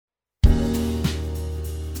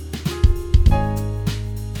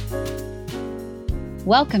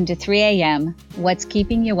Welcome to 3 a.m., What's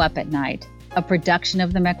Keeping You Up at Night, a production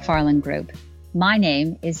of the McFarland Group. My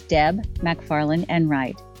name is Deb McFarland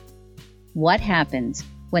Enright. What happens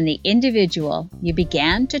when the individual you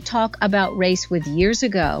began to talk about race with years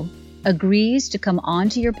ago agrees to come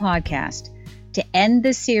onto your podcast to end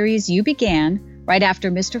the series you began right after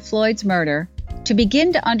Mr. Floyd's murder, to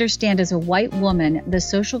begin to understand as a white woman the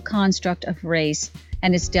social construct of race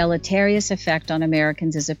and its deleterious effect on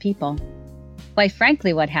Americans as a people? Quite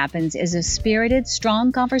frankly, what happens is a spirited,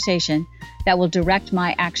 strong conversation that will direct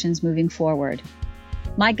my actions moving forward.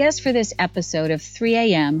 My guest for this episode of 3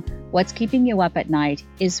 a.m., What's Keeping You Up at Night,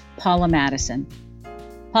 is Paula Madison.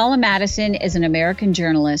 Paula Madison is an American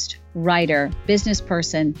journalist, writer, business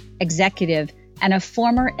person, executive, and a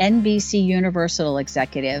former NBC Universal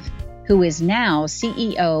executive who is now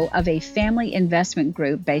CEO of a family investment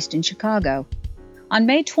group based in Chicago. On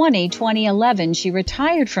May 20, 2011, she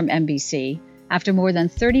retired from NBC after more than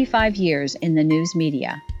 35 years in the news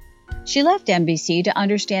media. She left NBC to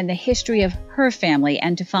understand the history of her family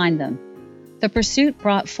and to find them. The pursuit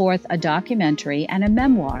brought forth a documentary and a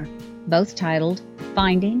memoir, both titled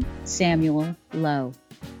Finding Samuel Lowe.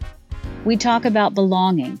 We talk about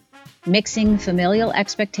belonging, mixing familial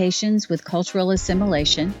expectations with cultural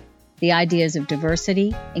assimilation, the ideas of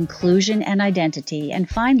diversity, inclusion, and identity, and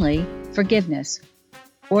finally, forgiveness,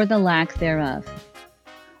 or the lack thereof.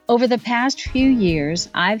 Over the past few years,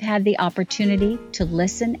 I've had the opportunity to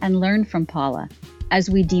listen and learn from Paula as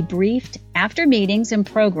we debriefed after meetings and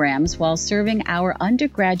programs while serving our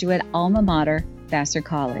undergraduate alma mater, Vassar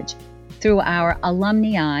College, through our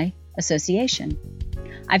Alumni Association.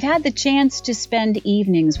 I've had the chance to spend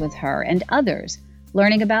evenings with her and others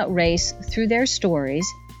learning about race through their stories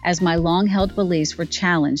as my long-held beliefs were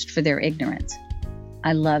challenged for their ignorance.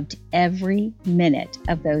 I loved every minute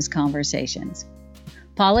of those conversations.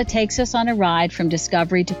 Paula takes us on a ride from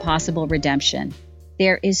discovery to possible redemption.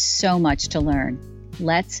 There is so much to learn.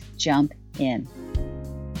 Let's jump in.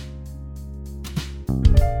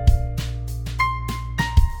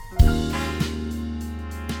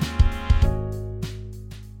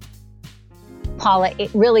 Paula,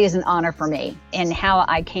 it really is an honor for me in how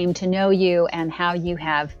I came to know you and how you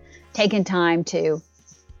have taken time to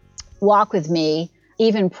walk with me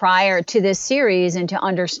even prior to this series into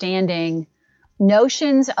understanding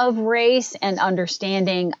notions of race and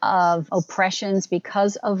understanding of oppressions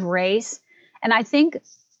because of race. And I think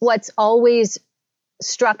what's always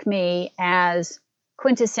struck me as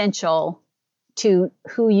quintessential to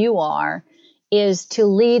who you are is to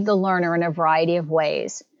lead the learner in a variety of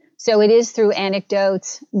ways. So it is through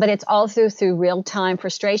anecdotes, but it's also through real-time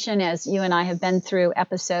frustration, as you and I have been through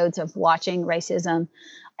episodes of watching racism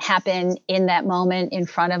happen in that moment in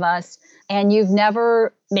front of us. And you've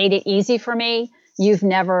never made it easy for me. You've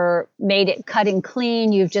never made it cut and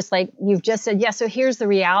clean. You've just said, yeah, so here's the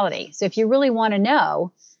reality. So if you really want to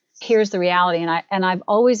know, here's the reality. And I've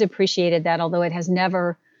always appreciated that, although it has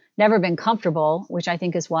never been comfortable, which I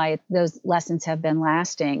think is why those lessons have been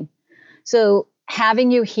lasting. So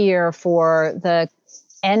having you here for the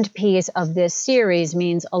end piece of this series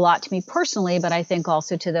means a lot to me personally, but I think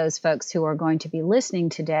also to those folks who are going to be listening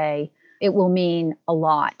today, it will mean a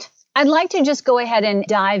lot. I'd like to just go ahead and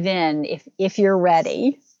dive in if you're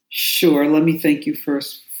ready. Sure. Let me thank you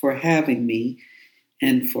first for having me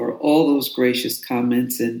and for all those gracious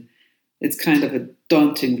comments. And it's kind of a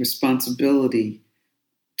daunting responsibility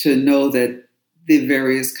to know that the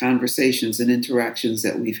various conversations and interactions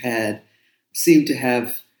that we've had seem to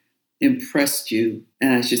have impressed you,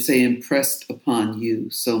 and I should say impressed upon you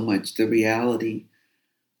so much the reality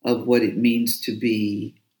of what it means to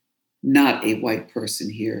be not a white person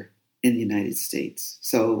here in the United States.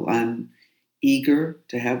 So I'm eager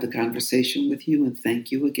to have the conversation with you, and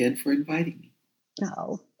thank you again for inviting me.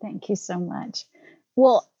 Oh, thank you so much.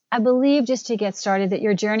 Well, I believe, just to get started, that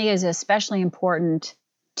your journey is especially important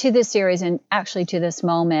to this series and actually to this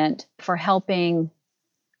moment for helping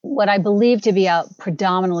what I believe to be a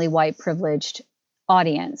predominantly white privileged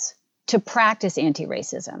audience to practice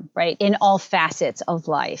anti-racism, right, in all facets of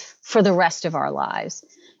life for the rest of our lives,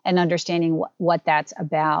 and understanding what that's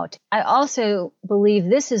about. I also believe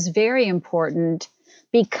this is very important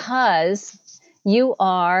because you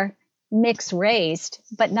are mixed raced,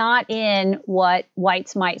 but not in what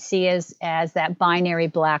whites might see as that binary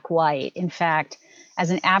black-white. In fact, as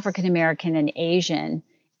an African American and Asian,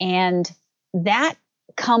 and that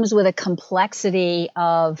comes with a complexity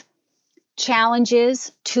of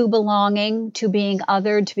challenges to belonging, to being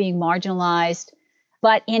othered, to being marginalized,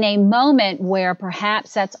 but in a moment where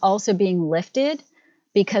perhaps that's also being lifted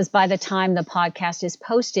because by the time the podcast is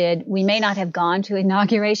posted, we may not have gone to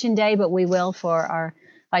Inauguration Day, but we will, for our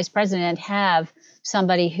vice president, have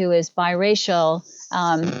somebody who is biracial,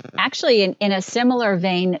 actually in a similar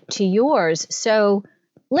vein to yours. So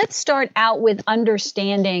let's start out with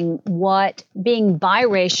understanding what being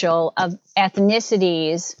biracial of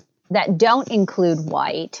ethnicities that don't include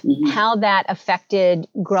white, how that affected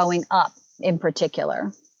growing up in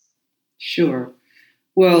particular. Sure.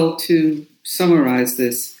 Well, to summarize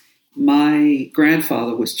this, my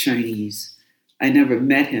grandfather was Chinese. I never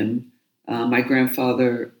met him. My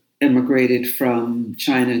grandfather immigrated from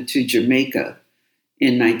China to Jamaica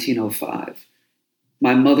in 1905.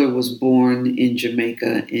 My mother was born in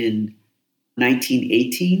Jamaica in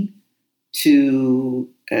 1918 to,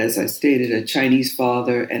 as I stated, a Chinese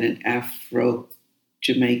father and an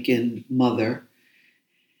Afro-Jamaican mother.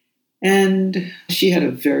 And she had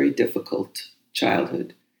a very difficult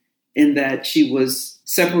childhood in that she was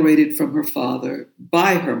separated from her father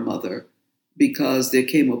by her mother, because there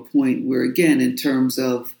came a point where, again, in terms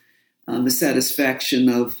of the satisfaction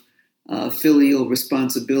of filial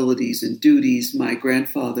responsibilities and duties, my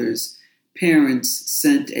grandfather's parents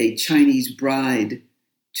sent a Chinese bride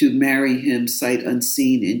to marry him sight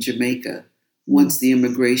unseen in Jamaica once the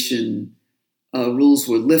immigration rules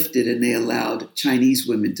were lifted and they allowed Chinese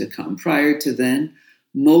women to come. Prior to then,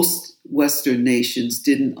 most Western nations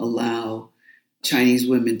didn't allow Chinese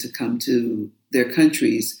women to come to their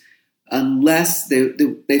countries unless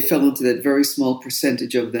they fell into that very small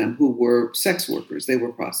percentage of them who were sex workers. They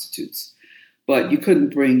were prostitutes. But you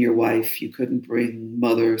couldn't bring your wife, you couldn't bring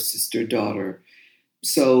mother, sister, daughter.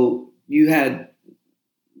 So you had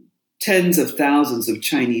tens of thousands of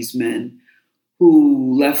Chinese men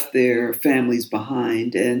who left their families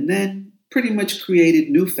behind and then pretty much created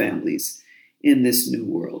new families in this new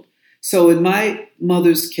world. So in my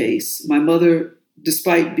mother's case, my mother,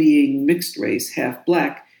 despite being mixed race, half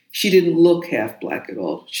black, she didn't look half black at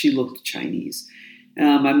all. She looked Chinese.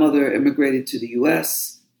 My mother immigrated to the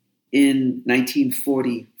U.S. in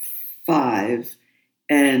 1945,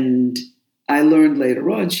 and I learned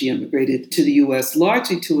later on she immigrated to the U.S.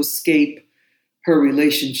 largely to escape her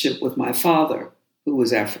relationship with my father, who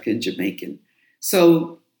was African Jamaican.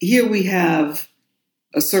 So here we have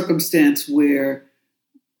a circumstance where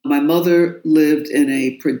my mother lived in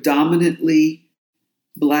a predominantly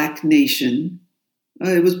black nation.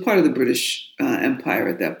 It was part of the British Empire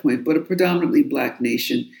at that point, but a predominantly black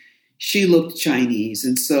nation. She looked Chinese,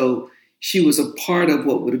 and so she was a part of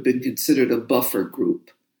what would have been considered a buffer group.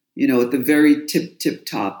 You know, at the very tip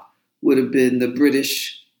top would have been the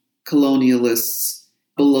British colonialists.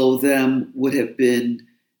 Below them would have been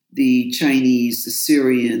the Chinese, the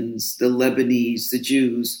Syrians, the Lebanese, the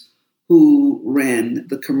Jews, who ran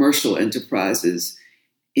the commercial enterprises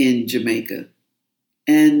in Jamaica.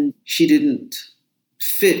 And she didn't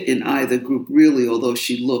fit in either group, really, although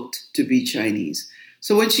she looked to be Chinese.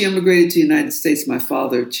 So when she immigrated to the United States, my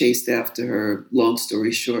father chased after her. Long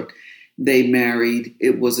story short, they married.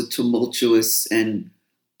 It was a tumultuous and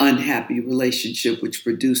unhappy relationship, which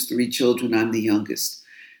produced 3 children. I'm the youngest.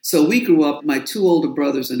 So we grew up, my 2 older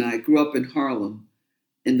brothers and I grew up in Harlem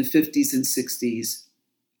in the 50s and 60s.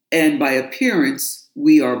 And by appearance,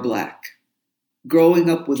 we are black. Growing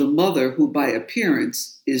up with a mother who by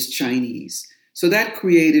appearance is Chinese. So that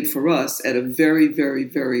created for us at a very, very,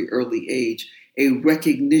 very early age, a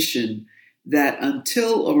recognition that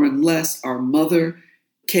until or unless our mother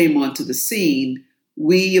came onto the scene,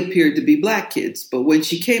 we appeared to be black kids. But when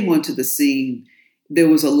she came onto the scene, there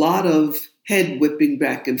was a lot of head whipping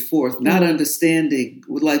back and forth, not understanding,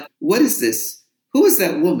 like, what is this? Who is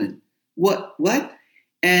that woman? What?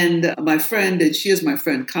 And my friend, and she is my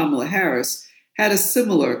friend, Kamala Harris, had a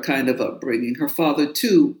similar kind of upbringing. Her father,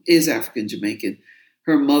 too, is African Jamaican.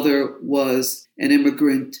 Her mother was an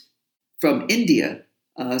immigrant from India.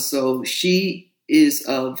 So she is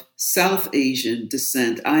of South Asian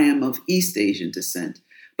descent. I am of East Asian descent.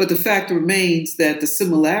 But the fact remains that the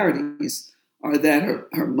similarities are that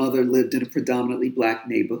her mother lived in a predominantly black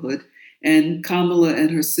neighborhood, and Kamala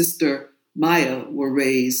and her sister Maya were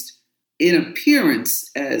raised in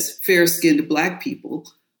appearance as fair-skinned black people.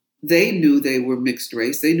 They knew they were mixed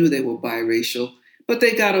race. They knew they were biracial, but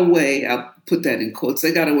they got away, I'll put that in quotes,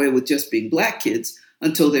 they got away with just being black kids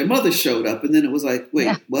until their mother showed up. And then it was like,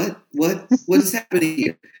 wait, what is happening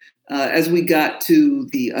here? As we got to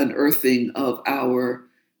the unearthing of our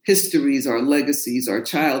histories, our legacies, our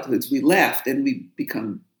childhoods, we laughed and we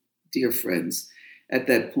become dear friends at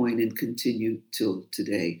that point and continue till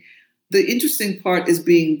today. The interesting part is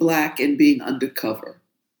being black and being undercover,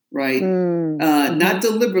 right? Not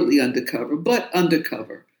deliberately undercover, but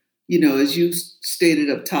undercover. as you stated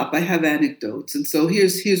up top, I have anecdotes. And so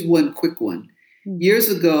here's one quick one. Mm-hmm. Years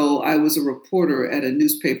ago, I was a reporter at a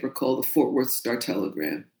newspaper called the Fort Worth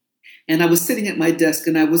Star-Telegram. And I was sitting at my desk,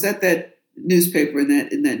 and I was at that newspaper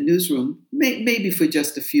in that newsroom, maybe for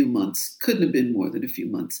just a few months, couldn't have been more than a few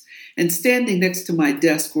months. And standing next to my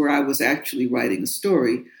desk where I was actually writing a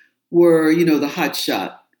story were, the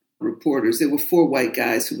hotshot reporters. There were 4 white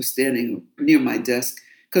guys who were standing near my desk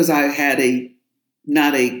because I had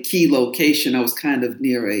not a key location. I was kind of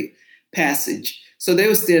near a passage. So they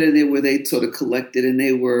were standing there where they sort of collected, and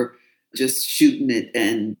they were just shooting it.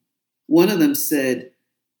 And one of them said,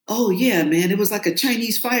 "Oh, yeah, man, it was like a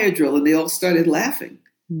Chinese fire drill." And they all started laughing.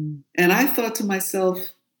 Mm. And I thought to myself,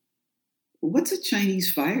 what's a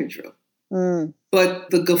Chinese fire drill? Mm.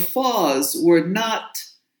 But the guffaws were not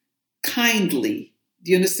kindly.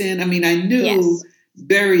 Do you understand? I mean, I knew yes.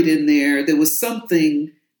 Buried in there was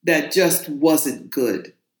something that just wasn't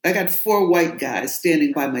good. I got 4 white guys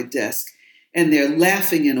standing by my desk, and they're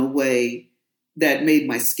laughing in a way that made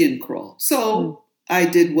my skin crawl. So I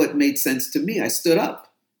did what made sense to me. I stood up.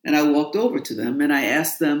 And I walked over to them and I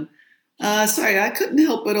asked them, sorry, I couldn't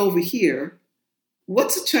help but overhear,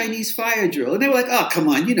 what's a Chinese fire drill? And they were like, "Oh, come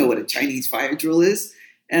on, you know what a Chinese fire drill is."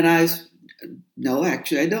 And no,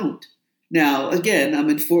 actually, I don't. Now, again, I'm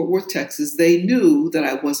in Fort Worth, Texas. They knew that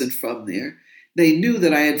I wasn't from there. They knew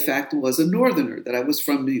that I, in fact, was a Northerner, that I was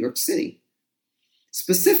from New York City.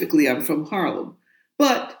 Specifically, I'm from Harlem.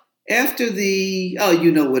 But after the, "Oh,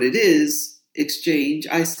 you know what it is" exchange,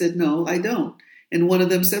 I said, "No, I don't." And one of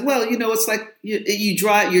them said, "Well, it's like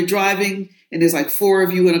you're driving and there's like 4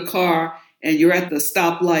 of you in a car and you're at the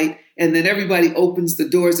stoplight and then everybody opens the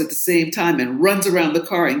doors at the same time and runs around the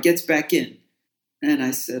car and gets back in." And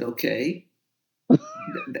I said, "Okay,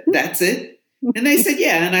 that's it." And they said,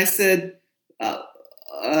 "Yeah." And I said,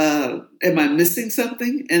 "Am I missing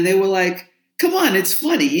something?" And they were like, "Come on, it's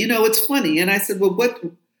funny. It's funny." And I said, "Well,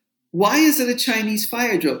 why is it a Chinese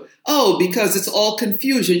fire drill?" "Oh, because it's all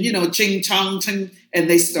confusion, ching, chong, ching." And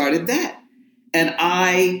they started that. And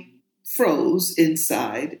I froze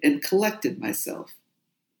inside and collected myself.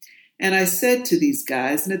 And I said to these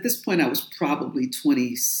guys, and at this point I was probably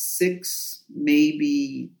 26,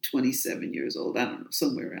 maybe 27 years old. I don't know,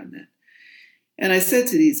 somewhere around that. And I said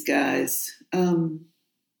to these guys,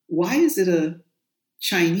 why is it a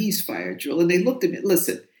Chinese fire drill? And they looked at me.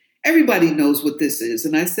 Listen, everybody knows what this is.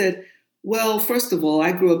 And I said, "Well, first of all,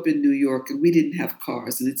 I grew up in New York and we didn't have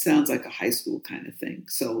cars, and it sounds like a high school kind of thing.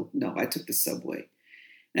 So no, I took the subway."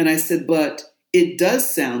 And I said, "But it does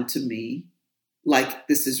sound to me like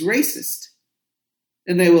this is racist."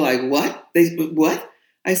 And they were like, "What?" "What?"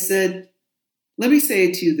 I said, "Let me say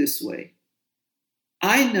it to you this way.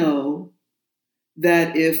 I know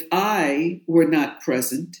that if I were not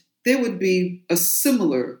present, there would be a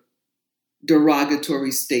similar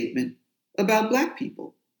derogatory statement about Black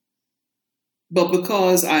people. But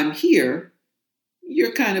because I'm here,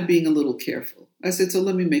 you're kind of being a little careful." I said, "So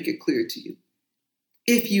let me make it clear to you.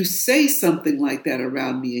 If you say something like that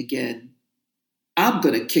around me again, I'm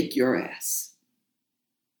going to kick your ass."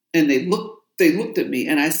 And they looked at me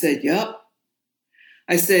and I said, "Yup."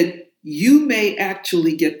 I said, "You may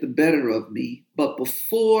actually get the better of me, but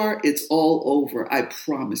before it's all over, I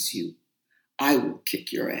promise you, I will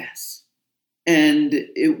kick your ass." And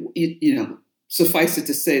it suffice it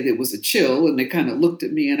to say, there was a chill, and they kind of looked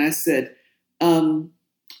at me, and I said,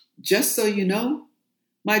 "Just so you know,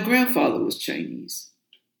 my grandfather was Chinese.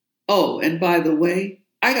 Oh, and by the way,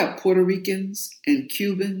 I got Puerto Ricans and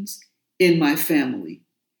Cubans in my family.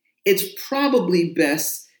 It's probably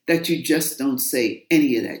best that you just don't say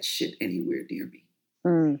any of that shit anywhere near me."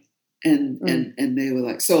 And they were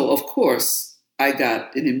like, so of course I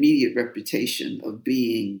got an immediate reputation of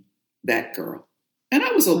being that girl. And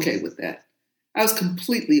I was okay with that. I was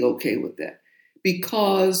completely okay with that,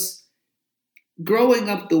 because growing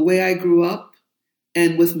up the way I grew up,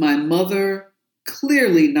 and with my mother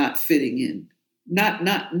clearly not fitting in, not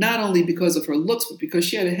only because of her looks, but because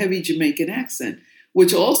she had a heavy Jamaican accent,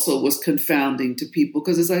 which also was confounding to people,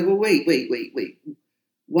 because it's like, well, wait.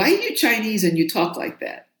 Why are you Chinese and you talk like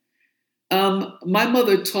that? My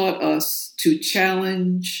mother taught us to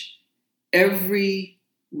challenge every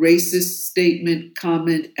racist statement,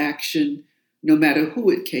 comment, action, no matter who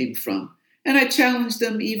it came from. And I challenged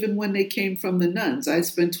them even when they came from the nuns. I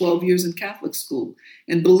spent 12 years in Catholic school.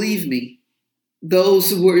 And believe me,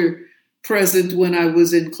 those who were present when I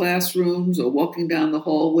was in classrooms or walking down the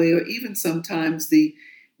hallway, or even sometimes the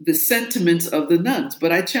sentiments of the nuns.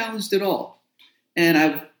 But I challenged it all. And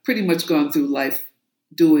I've pretty much gone through life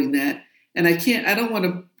doing that. And I don't want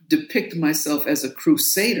to depict myself as a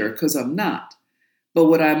crusader, because I'm not. But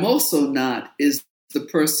what I'm also not is the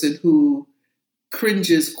person who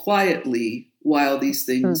cringes quietly while these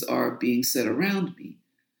things are being said around me.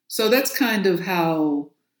 So that's kind of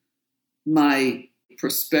how my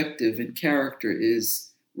perspective and character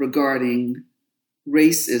is regarding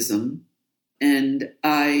racism. And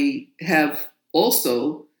I have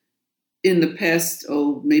also, in the past,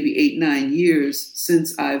 maybe 8, 9 years,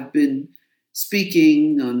 since I've been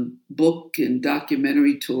speaking on book and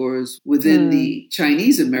documentary tours within the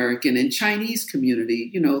Chinese American and Chinese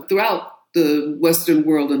community, throughout the Western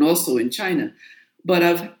world and also in China. But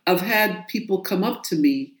I've had people come up to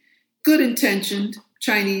me, good intentioned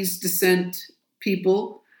Chinese descent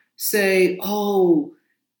people, say, "Oh,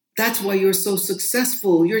 that's why you're so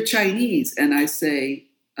successful. You're Chinese." And I say,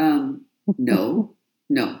 no.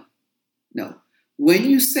 When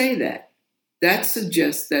you say that, that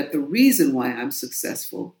suggests that the reason why I'm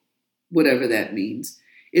successful, whatever that means,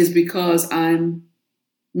 is because I'm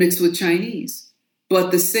mixed with Chinese.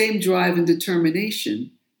 But the same drive and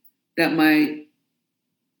determination that my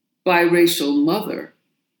biracial mother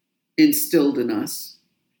instilled in us,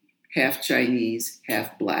 half Chinese,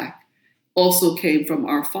 half Black, also came from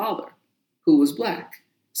our father, who was Black.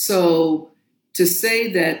 So to say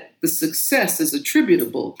that the success is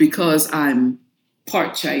attributable because I'm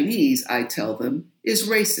part Chinese, I tell them, is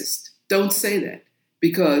racist. Don't say that,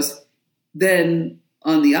 because then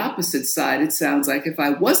on the opposite side, it sounds like if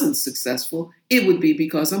I wasn't successful, it would be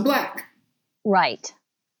because I'm Black. Right.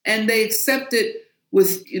 And they accept it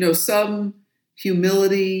with, some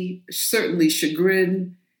humility, certainly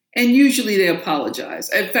chagrin, and usually they apologize.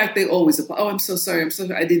 In fact, they always apologize. "Oh, I'm so sorry.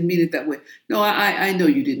 I didn't mean it that way." No, I know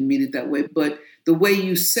you didn't mean it that way, but the way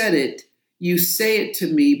you said it, you say it to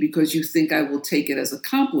me because you think I will take it as a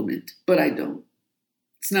compliment, but I don't.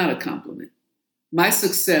 It's not a compliment. My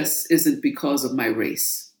success isn't because of my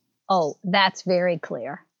race. Oh, that's very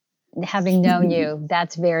clear. Having known you,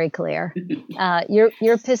 that's very clear.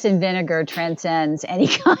 Your piss and vinegar transcends any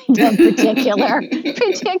kind of particular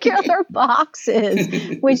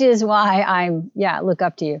boxes, which is why I look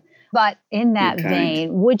up to you. But in that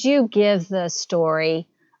vein, would you give the story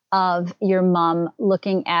of your mom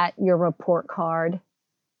looking at your report card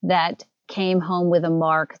that came home with a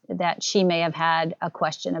mark that she may have had a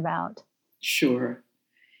question about? Sure.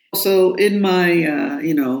 So in my,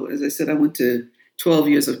 as I said, I went to 12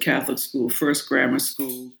 years of Catholic school, first grammar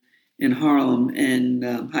school in Harlem and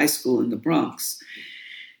high school in the Bronx.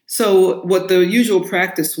 So what the usual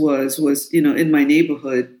practice was, in my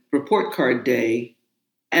neighborhood, report card day,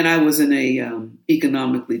 and I was in a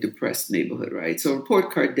economically depressed neighborhood, right? So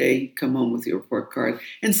report card day, come home with your report card.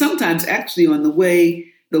 And sometimes actually on the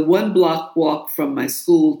way, the 1 block walk from my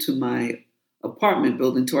school to my apartment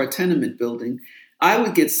building, to our tenement building, I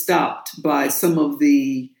would get stopped by some of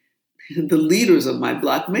the leaders of my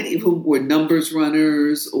block, many of whom were numbers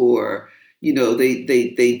runners or,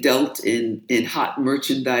 they dealt in hot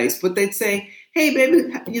merchandise, but they'd say, "Hey, baby,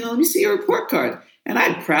 let me see your report card." And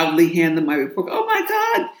I'd proudly hand them my report. "Oh my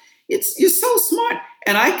God, you're so smart."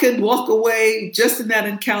 And I could walk away just in that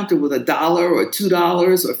encounter with $1 or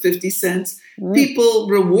 $2 or 50 cents. People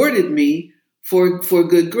rewarded me for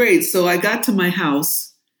good grades. So I got to my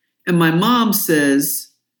house and my mom says,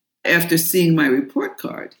 after seeing my report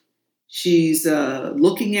card, she's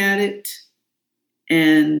looking at it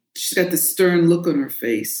and she's got this stern look on her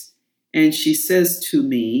face. And she says to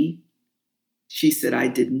me, she said, "I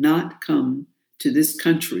did not come to this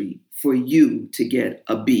country for you to get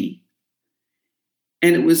a B."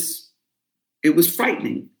 And it was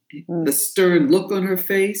frightening. The stern look on her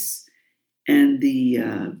face and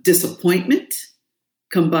the disappointment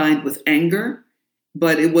combined with anger.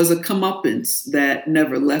 But it was a comeuppance that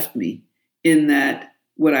never left me, in that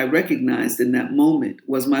what I recognized in that moment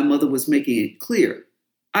was my mother was making it clear,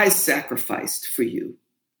 I sacrificed for you.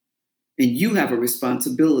 And you have a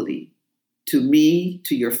responsibility to me,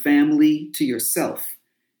 to your family, to yourself.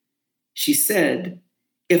 She said,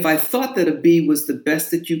 if I thought that a B was the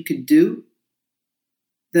best that you could do,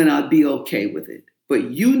 then I'd be okay with it.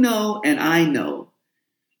 But you know, and I know.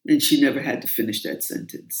 And she never had to finish that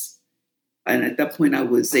sentence. And at that point, I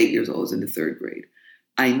was 8 years old, I was in the 3rd grade.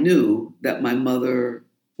 I knew that my mother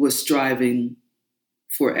was striving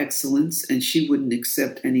for excellence and she wouldn't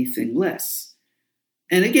accept anything less.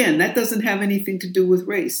 And again, that doesn't have anything to do with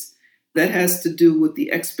race. That has to do with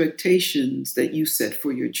the expectations that you set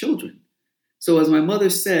for your children. So as my mother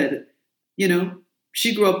said,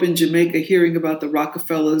 she grew up in Jamaica hearing about the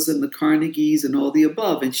Rockefellers and the Carnegies and all the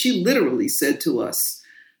above. And she literally said to us,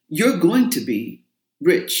 "You're going to be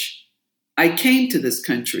rich. I came to this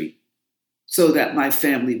country so that my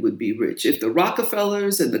family would be rich. If the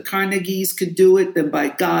Rockefellers and the Carnegies could do it, then by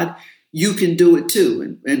God, you can do it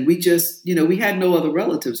too. And we just, we had no other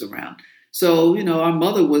relatives around. So, our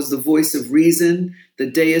mother was the voice of reason, the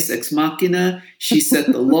deus ex machina. She set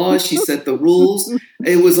the laws, she set the rules.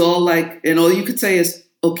 It was all like, and all you could say is,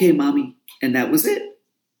 okay, mommy. And that was it.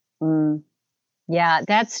 Mm. Yeah,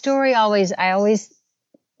 that story I always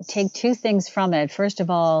take two things from it. First of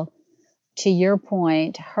all, to your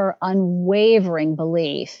point, her unwavering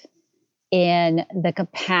belief in the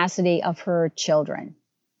capacity of her children,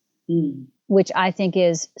 which I think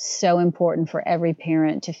is so important for every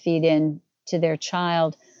parent to feed in to their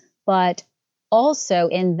child. But also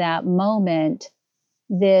in that moment,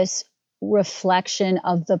 this reflection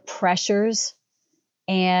of the pressures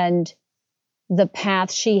and the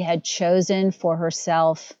path she had chosen for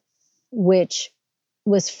herself, which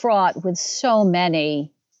was fraught with so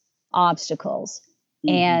many obstacles.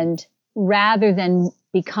 Mm-hmm. And rather than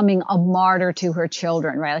becoming a martyr to her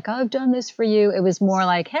children, right? Like, oh, I've done this for you. It was more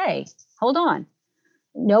like, hey, hold on.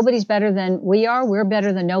 Nobody's better than we are. We're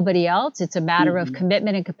better than nobody else. It's a matter of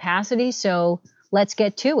commitment and capacity. So let's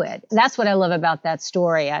get to it. That's what I love about that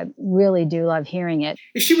story. I really do love hearing it.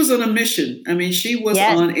 She was on a mission. I mean, she was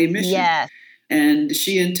on a mission. Yes. And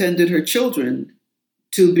she intended her children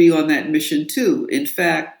to be on that mission too. In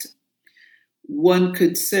fact, one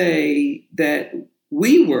could say that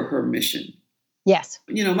we were her mission. Yes.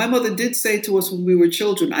 My mother did say to us when we were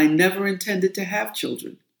children, I never intended to have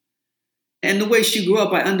children. And the way she grew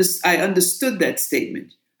up, I understood that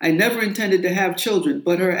statement. I never intended to have children,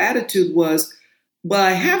 but her attitude was, well,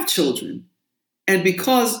 I have children. And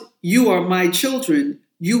because you are my children,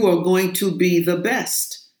 you are going to be the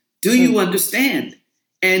best. Do you understand?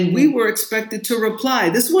 And we were expected to reply.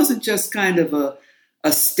 This wasn't just kind of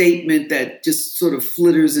a statement that just sort of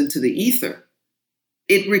flitters into the ether.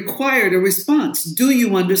 It required a response. Do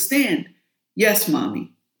you understand? Yes,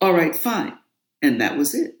 mommy. All right, fine. And that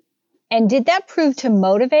was it. And did that prove to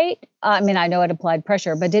motivate? I mean, I know it applied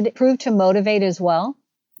pressure, but did it prove to motivate as well?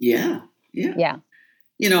 Yeah.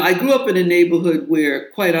 I grew up in a neighborhood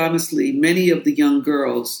where, quite honestly, many of the young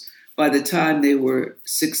girls, by the time they were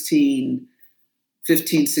 15,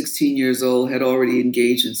 16 years old, had already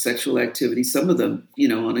engaged in sexual activity. Some of them,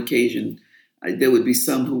 on occasion, there would be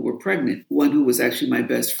some who were pregnant. One who was actually my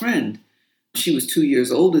best friend, she was 2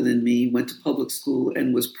 years older than me, went to public school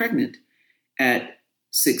and was pregnant at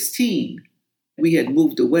 16. We had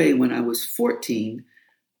moved away when I was 14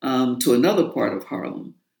 to another part of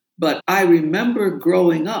Harlem. But I remember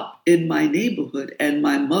growing up in my neighborhood and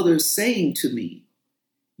my mother saying to me,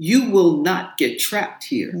 you will not get trapped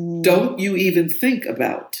here. Don't you even think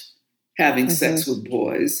about having sex with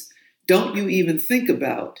boys. Don't you even think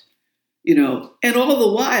about, and all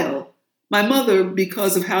the while, my mother,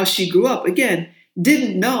 because of how she grew up, again,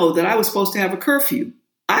 didn't know that I was supposed to have a curfew.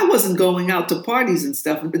 I wasn't going out to parties and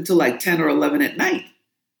stuff until like 10 or 11 at night.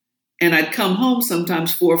 And I'd come home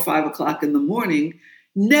sometimes 4 or 5 o'clock in the morning,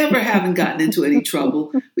 never having gotten into any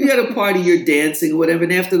trouble. We had a party, you're dancing or whatever.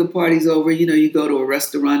 And after the party's over, you go to a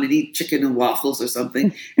restaurant and eat chicken and waffles or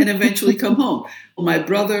something and eventually come home. Well,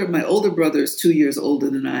 my older brother is 2 years older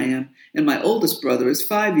than I am. And my oldest brother is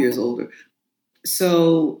 5 years older.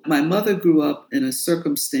 So my mother grew up in a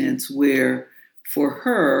circumstance where for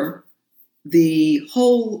her, the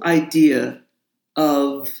whole idea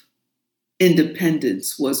of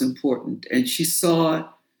independence was important. And she saw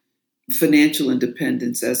financial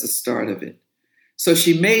independence as the start of it. So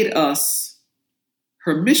she made us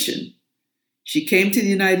her mission. She came to the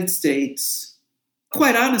United States.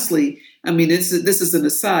 Quite honestly, I mean, this is an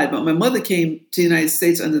aside, but my mother came to the United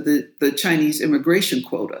States under the Chinese immigration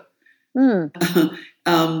quota.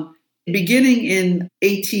 Beginning in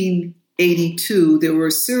 1882, there were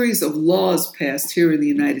a series of laws passed here in the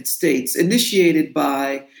United States, initiated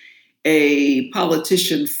by a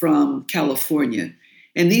politician from California.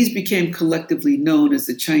 And these became collectively known as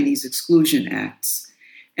the Chinese Exclusion Acts.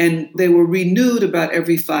 And they were renewed about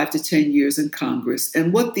every 5 to 10 years in Congress.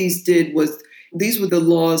 And what these did was, these were the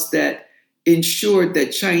laws that ensured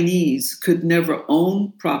that Chinese could never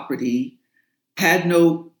own property, had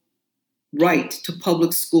no right to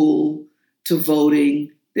public school, to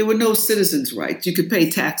voting. There were no citizens' rights. You could pay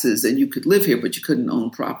taxes and you could live here, but you couldn't own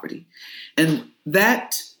property. And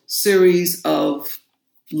that series of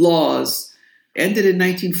laws ended in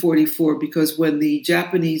 1944 because when the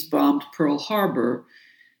Japanese bombed Pearl Harbor,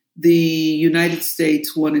 the United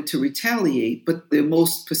States wanted to retaliate, but their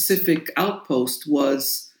most specific outpost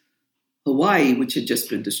was Hawaii, which had just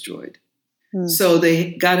been destroyed. So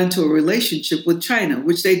they got into a relationship with China,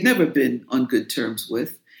 which they'd never been on good terms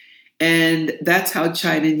with. And that's how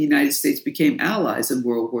China and the United States became allies in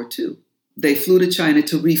World War II. They flew to China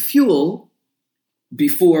to refuel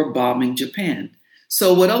before bombing Japan.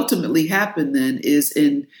 So what ultimately happened then is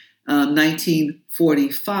in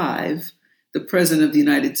 1945, the President of the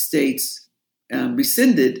United States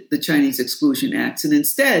rescinded the Chinese Exclusion Acts. And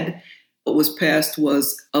instead, what was passed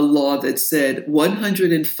was a law that said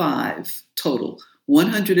 105 total,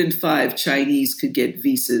 105 Chinese could get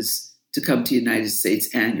visas to come to the United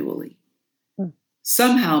States annually.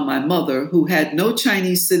 Somehow my mother, who had no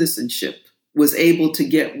Chinese citizenship, was able to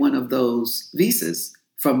get one of those visas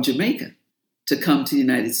from Jamaica to come to the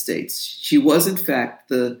United States. She was, in fact,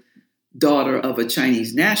 the daughter of a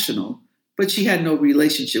Chinese national, but she had no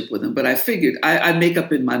relationship with him. But I figured, I make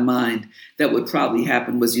up in my mind that what probably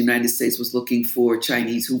happened was the United States was looking for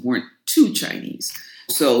Chinese who weren't too Chinese.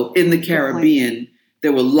 So in the Caribbean,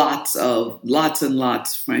 there were lots and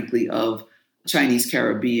lots, frankly, of Chinese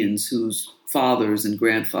Caribbeans whose fathers and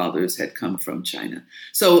grandfathers had come from China.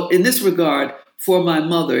 So in this regard, for my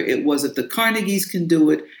mother, it was if the Carnegies can do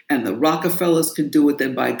it and the Rockefellers can do it,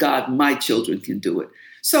 then by God, my children can do it.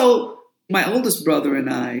 So my oldest brother and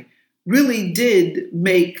I really did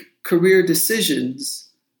make career decisions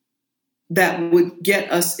that would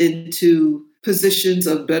get us into positions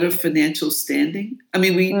of better financial standing. I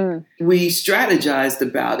mean, we strategized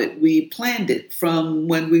about it. We planned it from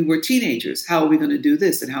when we were teenagers. How are we going to do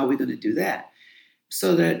this and how are we going to do that?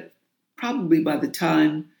 So that probably by the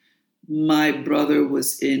time my brother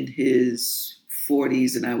was in his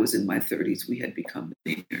 40s and I was in my 30s, we had become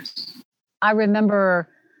millionaires. I remember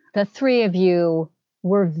the three of you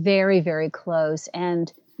were very, very close,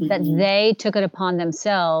 and that they took it upon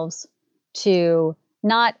themselves to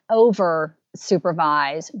not over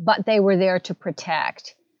supervise, but they were there to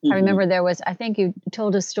protect. I remember I think you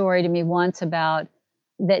told a story to me once about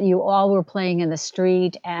that you all were playing in the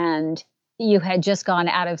street and you had just gone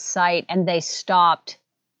out of sight and they stopped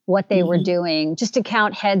what they were doing just to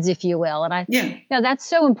count heads, if you will. And that's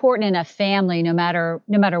so important in a family, no matter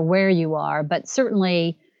where you are, but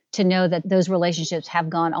certainly to know that those relationships have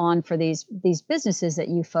gone on for these businesses that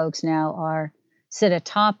you folks now sit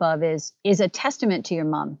atop of is a testament to your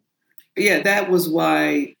mom. Yeah, that was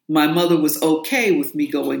why my mother was okay with me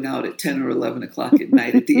going out at 10 or 11 o'clock at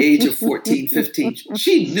night at the age of 14, 15.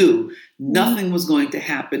 She knew nothing was going to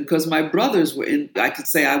happen because my brothers were I could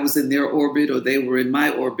say I was in their orbit or they were in my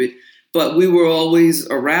orbit, but we were always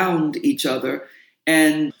around each other.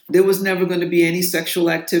 And there was never going to be any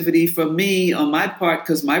sexual activity from me on my part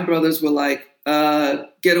because my brothers were like,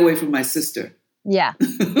 get away from my sister. Yeah.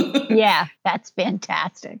 Yeah, that's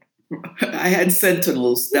fantastic. I had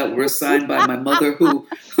sentinels that were assigned by my mother who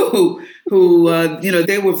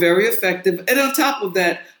they were very effective. And on top of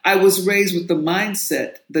that, I was raised with the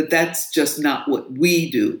mindset that that's just not what we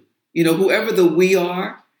do. You know, whoever the we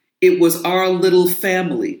are, it was our little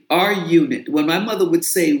family, our unit. When my mother would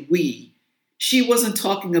say we, she wasn't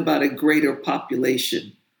talking about a greater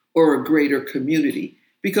population or a greater community.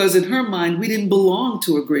 Because in her mind, we didn't belong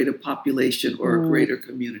to a greater population or a greater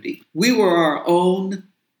community. We were our own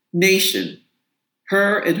nation,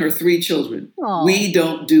 her and her 3 children. Aww. We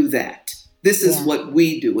don't do that. This is what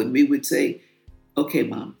we do. And we would say, okay,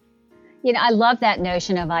 Mom. You know, I love that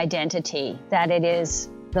notion of identity, that it is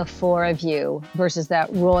the 4 of you versus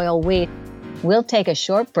that royal we. We'll take a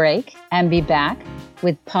short break and be back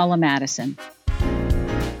with Paula Madison.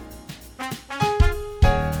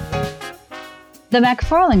 The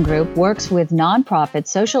McFarland Group works with nonprofit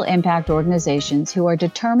social impact organizations who are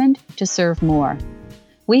determined to serve more.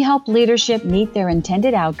 We help leadership meet their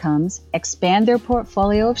intended outcomes, expand their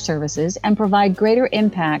portfolio of services, and provide greater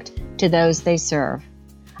impact to those they serve.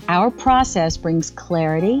 Our process brings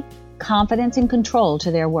clarity, confidence, and control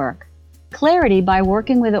to their work. Clarity by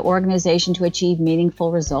working with the organization to achieve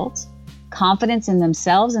meaningful results, confidence in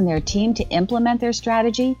themselves and their team to implement their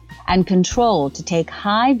strategy, and control to take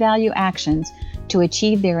high-value actions to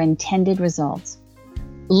achieve their intended results.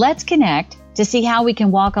 Let's connect to see how we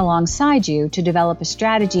can walk alongside you to develop a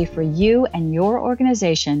strategy for you and your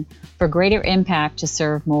organization for greater impact to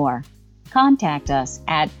serve more. Contact us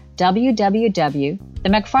at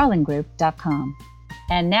www.themcfarlandgroup.com.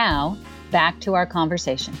 And now, back to our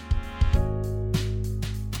conversation.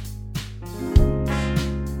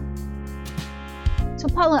 So,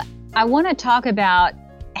 Paula, I want to talk about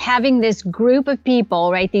having this group of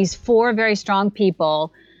people, right? These 4 very strong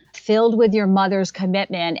people filled with your mother's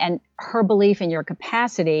commitment and her belief in your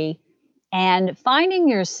capacity, and finding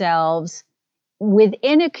yourselves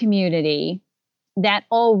within a community that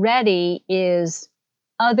already is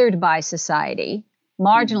othered by society,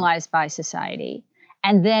 marginalized by society.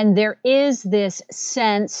 And then there is this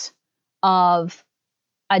sense of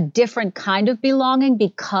a different kind of belonging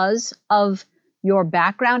because of your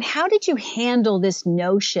background? How did you handle this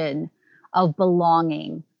notion of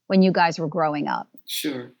belonging when you guys were growing up?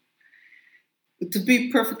 Sure. To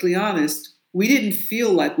be perfectly honest, we didn't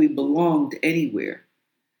feel like we belonged anywhere.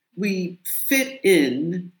 We fit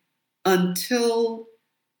in until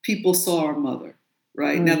people saw our mother,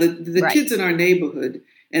 right? Now, the Right. kids in our neighborhood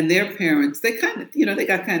and their parents, they kind of, they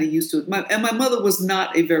got kind of used to it. My mother was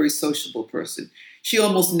not a very sociable person. She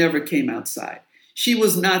almost never came outside. She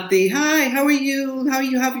was not the, hi, how are you? How are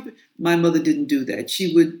you? How have you? My mother didn't do that.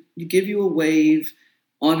 She would give you a wave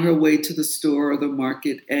on her way to the store or the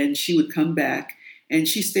market, and she would come back, and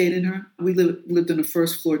she stayed in her, we lived in a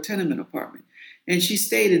first floor tenement apartment, and she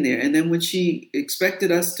stayed in there. And then when she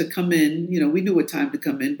expected us to come in, we knew what time to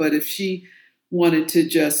come in, but if she wanted to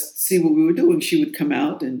just see what we were doing, she would come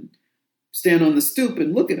out and stand on the stoop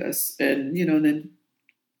and look at us, and, and then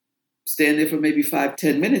stand there for maybe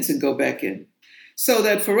 5-10 minutes and go back in. So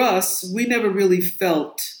that for us, we never really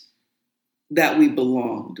felt that we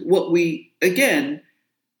belonged.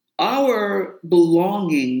 Our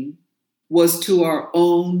belonging was to our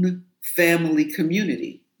own family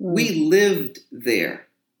community. We lived there,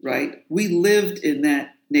 right? We lived in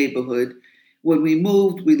that neighborhood. When we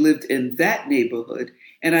moved, we lived in that neighborhood.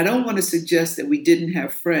 And I don't want to suggest that we didn't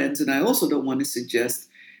have friends. And I also don't want to suggest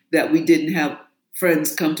that we didn't have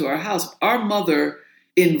friends come to our house. Our mother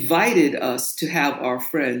invited us to have our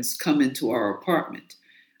friends come into our apartment.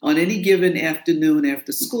 On any given afternoon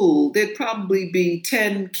after school, there'd probably be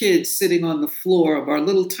 10 kids sitting on the floor of our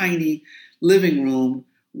little tiny living room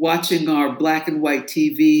watching our black and white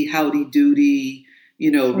TV, Howdy Doody,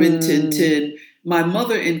 Rin Tin Tin. My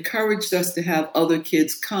mother encouraged us to have other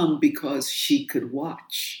kids come because she could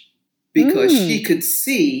watch, because she could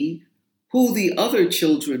see who the other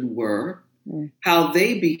children were, how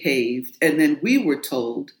they behaved, and then we were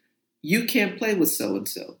told, you can't play with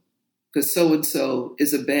so-and-so because so-and-so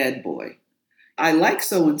is a bad boy. I like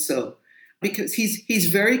so-and-so because he's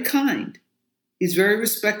very kind. He's very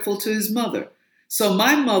respectful to his mother. So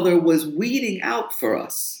my mother was weeding out for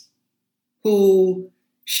us who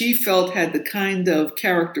she felt had the kind of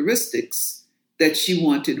characteristics that she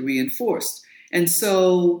wanted reinforced. And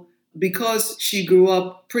so because she grew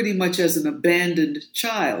up pretty much as an abandoned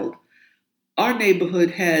child, our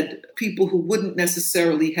neighborhood had people who wouldn't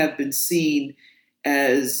necessarily have been seen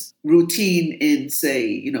as routine in,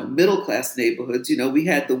 say, middle-class neighborhoods. We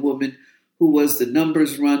had the woman who was the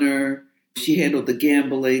numbers runner. She handled the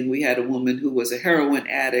gambling. We had a woman who was a heroin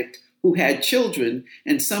addict who had children.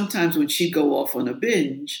 And sometimes when she'd go off on a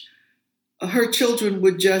binge, her children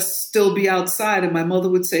would just still be outside. And my mother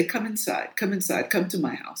would say, come inside, come to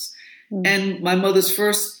my house. And my mother's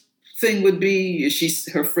first thing would be,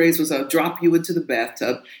 her phrase was, I'll drop you into the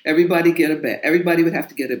bathtub. Everybody get a bath. Everybody would have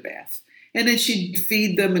to get a bath. And then she'd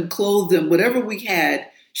feed them and clothe them. Whatever we had,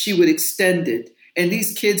 she would extend it. And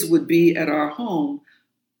these kids would be at our home,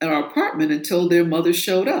 at our apartment, until their mother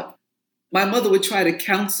showed up. My mother would try to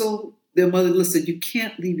counsel their mother. Listen, you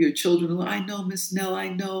can't leave your children alone. I know, Miss Nell, I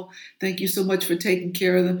know. Thank you so much for taking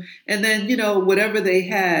care of them. And then, whatever they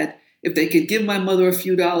had, if they could give my mother a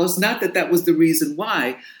few dollars, not that that was the reason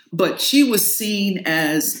why, but she was seen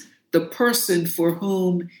as the person for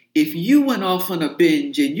whom, if you went off on a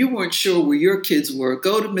binge and you weren't sure where your kids were,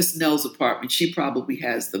 go to Miss Nell's apartment. She probably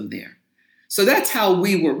has them there. So that's how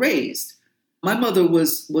we were raised. My mother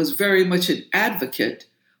was very much an advocate,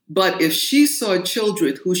 but if she saw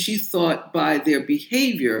children who she thought by their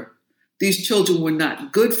behavior, these children were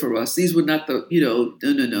not good for us. These were not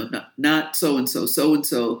not so-and-so.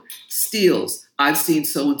 So-and-so steals. I've seen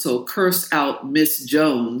so-and-so curse out Miss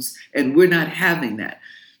Jones, and we're not having that.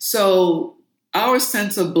 So our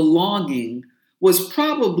sense of belonging was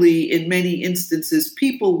probably, in many instances,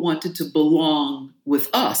 people wanted to belong with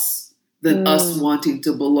us than us wanting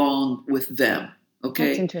to belong with them. Okay?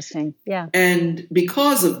 That's interesting. Yeah. And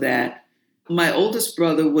because of that, my oldest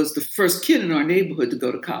brother was the first kid in our neighborhood to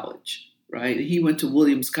go to college, right? He went to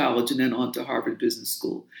Williams College and then on to Harvard Business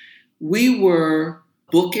School. We were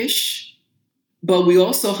bookish, but we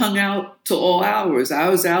also hung out to all hours. I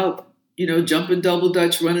was out, jumping double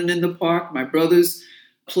dutch, running in the park. My brothers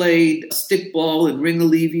played stickball and ring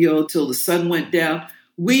alivio till the sun went down.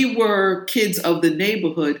 We were kids of the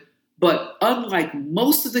neighborhood, but unlike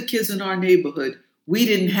most of the kids in our neighborhood, we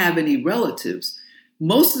didn't have any relatives.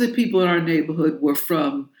 Most of the people in our neighborhood were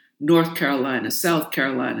from North Carolina, South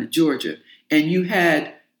Carolina, Georgia, and you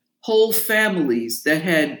had whole families that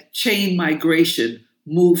had chain migration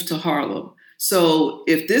moved to Harlem. So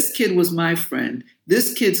if this kid was my friend,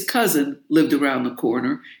 this kid's cousin lived around the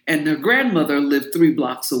corner and their grandmother lived 3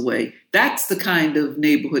 blocks away. That's the kind of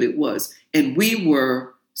neighborhood it was. And we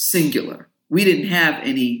were singular. We didn't have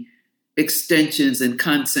any extensions and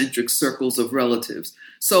concentric circles of relatives.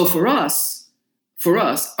 So for us,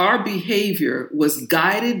 our behavior was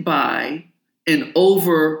guided by and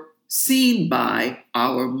overseen by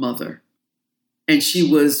our mother. And she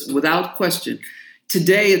was, without question,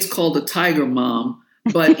 today it's called a tiger mom,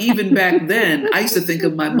 but even back then, I used to think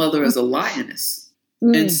of my mother as a lioness.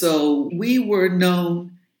 And so we were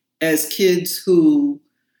known as kids who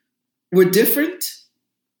were different,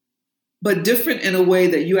 but different in a way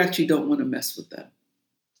that you actually don't want to mess with them.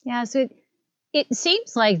 Yeah, so it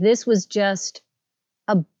seems like this was just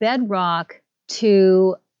a bedrock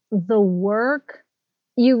to the work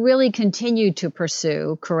you really continued to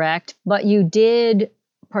pursue, correct? But you did,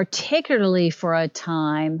 particularly for a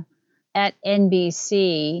time at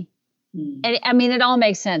NBC. And I mean, it all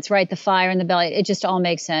makes sense, right? The fire in the belly, it just all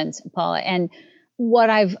makes sense, Paula. And what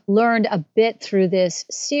I've learned a bit through this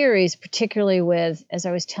series, particularly with, as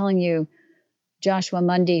I was telling you, Joshua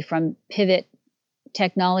Mundy from Pivot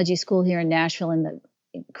Technology School here in Nashville and the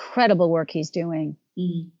incredible work he's doing,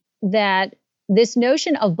 that this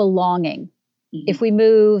notion of belonging, if we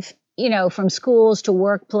move, from schools to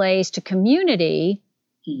workplace to community,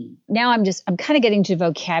 now I'm kind of getting to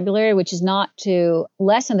vocabulary, which is not to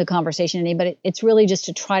lessen the conversation any, but it's really just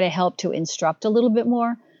to try to help to instruct a little bit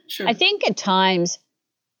more. Sure. I think at times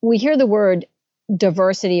we hear the word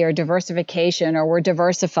diversity or diversification, or we're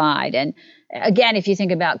diversified. And again, if you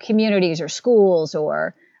think about communities or schools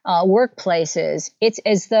or workplaces, it's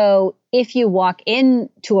as though if you walk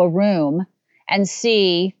into a room and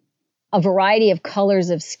see a variety of colors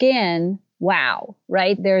of skin, wow,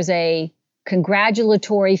 right? There's a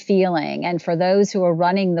congratulatory feeling. And for those who are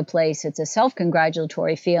running the place, it's a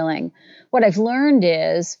self-congratulatory feeling. What I've learned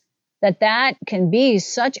is that can be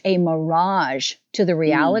such a mirage to the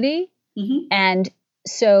reality. And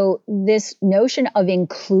so this notion of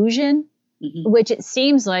inclusion, which it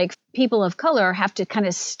seems like people of color have to kind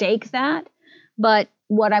of stake that. But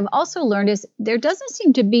what I've also learned is there doesn't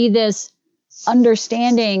seem to be this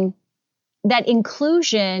understanding that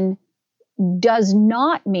inclusion does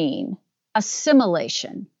not mean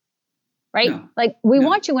assimilation, right? No. Like we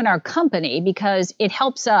want you in our company because it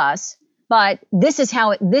helps us, but this is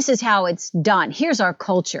how it's done. Here's our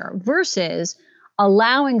culture, versus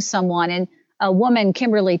allowing someone. And a woman,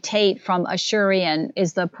 Kimberly Tate from Asurian,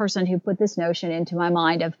 is the person who put this notion into my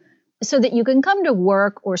mind of, so that you can come to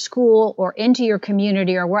work or school or into your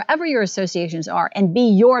community or wherever your associations are and be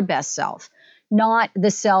your best self, not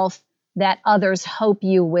the self that others hope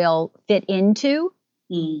you will fit into.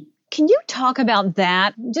 Can you talk about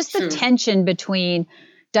that? Just the tension between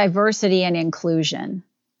diversity and inclusion.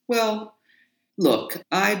 Well, look,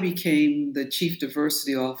 I became the Chief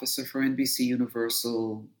Diversity Officer for NBC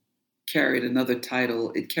Universal, carried another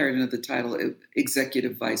title,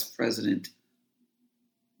 Executive Vice President.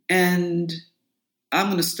 And I'm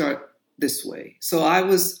going to start this way. So I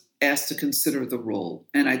was asked to consider the role,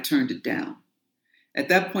 and I turned it down. At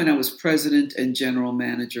that point, I was president and general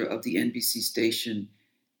manager of the NBC station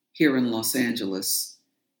here in Los Angeles,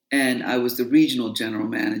 and I was the regional general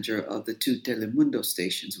manager of the 2 Telemundo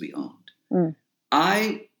stations we owned.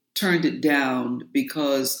 I turned it down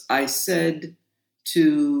because I said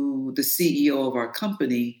to the CEO of our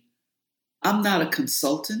company, I'm not a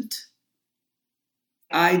consultant.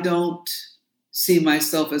 I don't see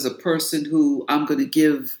myself as a person who I'm going to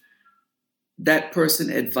give that person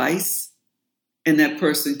advice and that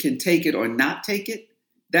person can take it or not take it.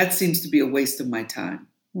 That seems to be a waste of my time.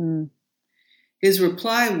 His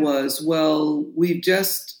reply was, well, we've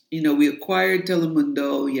just, we acquired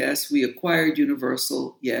Telemundo. Yes. We acquired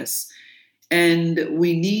Universal. Yes. And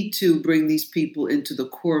we need to bring these people into the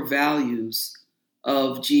core values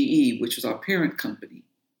of GE, which was our parent company.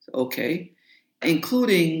 Okay.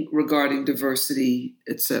 Including regarding diversity,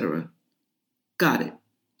 etc. Got it.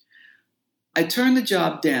 I turned the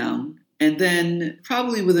job down, and then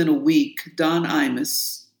probably within a week, Don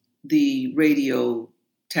Imus, the radio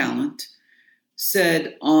talent,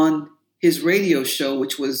 said on his radio show,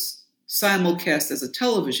 which was simulcast as a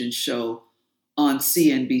television show on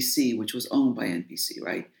CNBC, which was owned by NBC,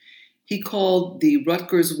 right? He called the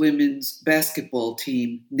Rutgers women's basketball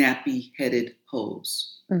team nappy-headed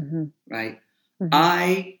hoes, right?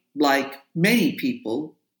 I, like many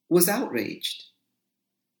people, was outraged.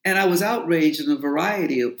 And I was outraged for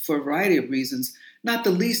a variety of reasons, not the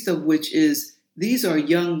least of which is these are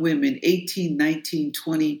young women, 18, 19,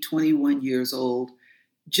 20, 21 years old,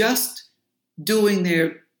 just doing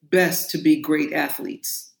their best to be great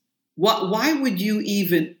athletes? Why would you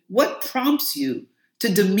even, what prompts you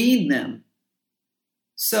to demean them?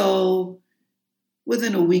 So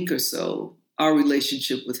within a week or so, our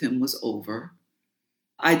relationship with him was over.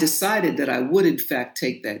 I decided that I would, in fact,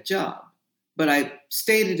 take that job, but I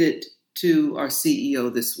stated it to our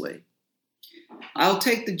CEO this way. I'll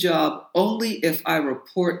take the job only if I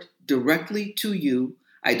report directly to you.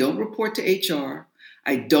 I don't report to HR.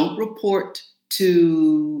 I don't report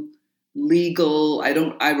to legal.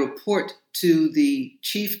 I report to the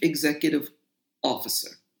chief executive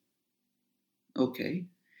officer. Okay.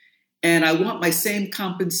 And I want my same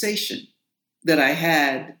compensation that I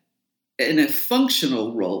had in a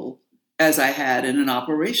functional role as I had in an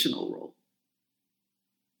operational role.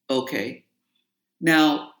 Okay.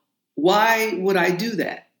 Now, why would I do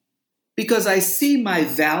that? Because I see my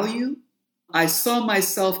value. I saw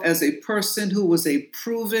myself as a person who was a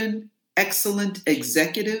proven, excellent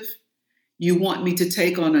executive. You want me to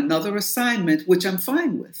take on another assignment, which I'm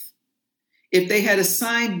fine with. If they had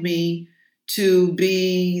assigned me to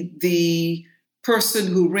be the person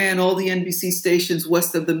who ran all the NBC stations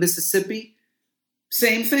west of the Mississippi,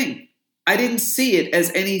 same thing. I didn't see it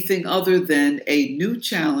as anything other than a new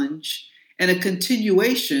challenge and a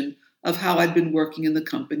continuation of how I'd been working in the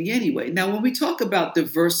company anyway. Now, when we talk about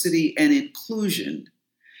diversity and inclusion,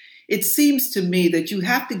 it seems to me that you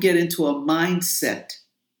have to get into a mindset,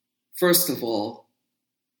 first of all,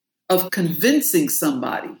 of convincing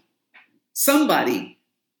somebody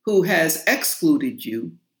who has excluded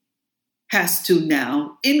you has to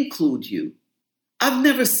now include you. I've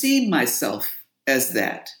never seen myself as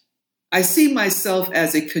that. I see myself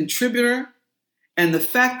as a contributor, and the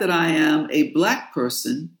fact that I am a Black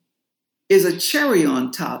person is a cherry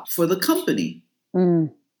on top for the company.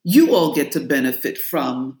 Mm. You all get to benefit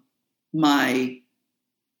from my,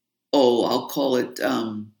 I'll call it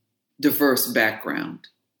diverse background.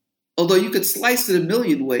 Although you could slice it a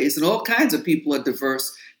million ways, and all kinds of people are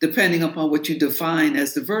diverse depending upon what you define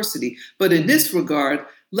as diversity. But in this regard,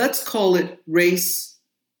 let's call it race,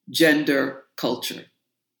 gender, culture.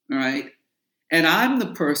 All right. And I'm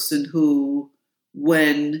the person who,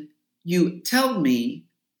 when you tell me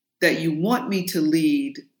that you want me to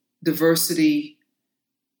lead diversity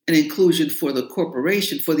and inclusion for the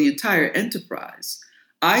corporation, for the entire enterprise,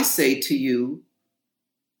 I say to you,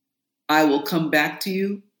 I will come back to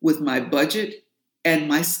you with my budget and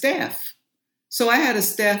my staff. So I had a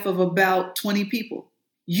staff of about 20 people.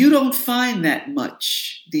 You don't find that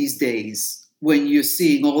much these days when you're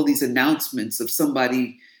seeing all these announcements of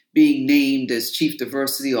somebody being named as chief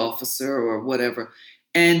diversity officer or whatever.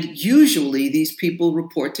 And usually these people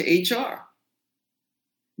report to HR.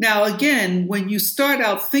 Now, again, when you start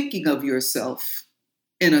out thinking of yourself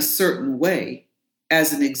in a certain way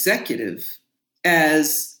as an executive,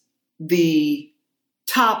 as the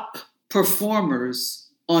top performers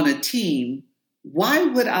on a team, why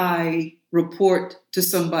would I report to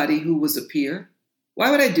somebody who was a peer? Why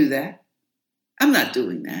would I do that? I'm not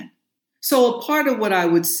doing that. So a part of what I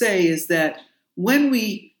would say is that when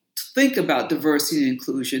we think about diversity and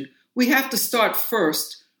inclusion, we have to start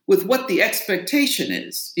first with what the expectation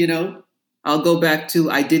is. You know, I'll go back to,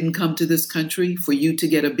 I didn't come to this country for you to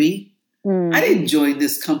get a B. I didn't join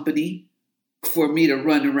this company for me to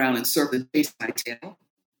run around and circle and chase my tail.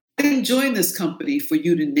 I didn't join this company for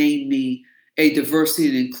you to name me a diversity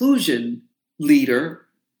and inclusion leader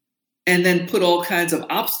and then put all kinds of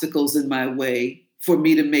obstacles in my way for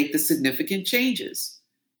me to make the significant changes.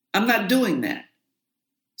 I'm not doing that.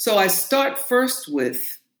 So I start first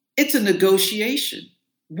with, it's a negotiation.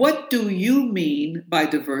 What do you mean by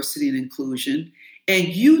diversity and inclusion? And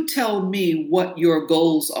you tell me what your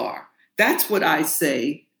goals are. That's what I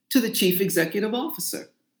say to the chief executive officer.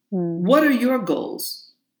 What are your goals?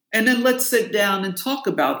 And then let's sit down and talk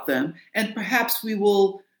about them. And perhaps we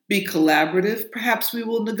will be collaborative. Perhaps we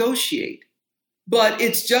will negotiate. But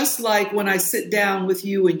it's just like when I sit down with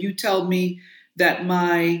you and you tell me that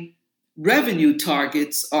my revenue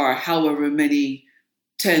targets are however many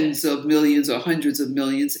tens of millions or hundreds of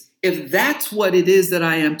millions. If that's what it is that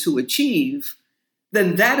I am to achieve,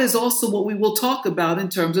 then that is also what we will talk about in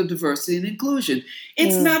terms of diversity and inclusion.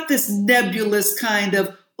 It's not this nebulous kind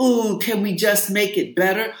of, oh, can we just make it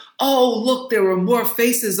better? Oh, look, there are more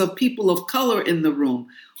faces of people of color in the room.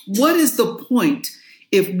 What is the point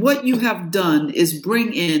if what you have done is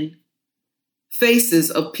bring in faces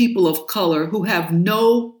of people of color who have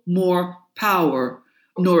no more power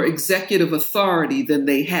nor executive authority than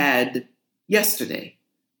they had yesterday?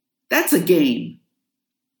 That's a game.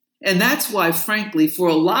 And that's why, frankly, for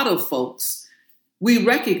a lot of folks, we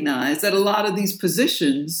recognize that a lot of these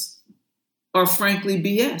positions are frankly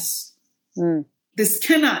BS. This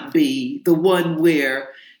cannot be the one where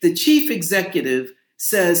the chief executive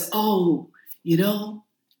says, oh,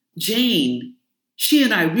 Jane, she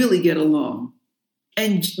and I really get along.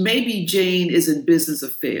 And maybe Jane is in business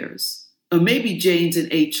affairs, or maybe Jane's in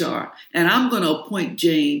HR, and I'm going to appoint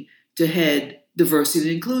Jane to head diversity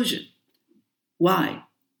and inclusion. Why?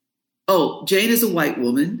 Oh, Jane is a white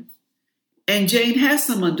woman, and Jane has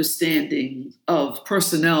some understanding of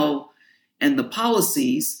personnel and the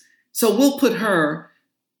policies, so we'll put her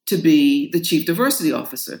to be the chief diversity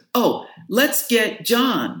officer. Oh, let's get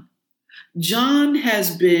John. John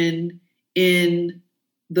has been in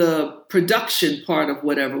the production part of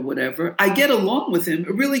whatever. I get along with him,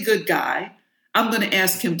 a really good guy. I'm going to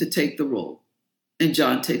ask him to take the role. And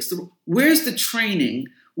John takes the role. Where's the training?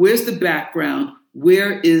 Where's the background?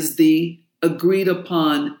 Where is the agreed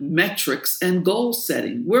upon metrics and goal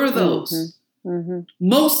setting? Where are those?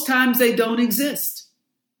 Most times they don't exist.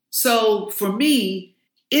 So for me,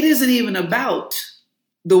 it isn't even about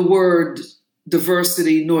the word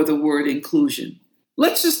diversity nor the word inclusion.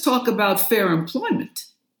 Let's just talk about fair employment.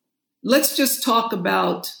 Let's just talk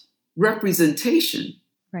about representation.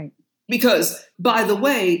 Right. Because, by the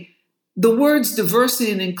way, the words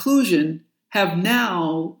diversity and inclusion have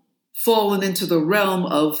now fallen into the realm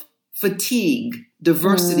of fatigue,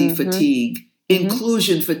 diversity fatigue,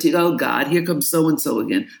 inclusion fatigue. Oh, God, here comes so-and-so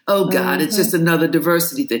again. Oh, God, it's just another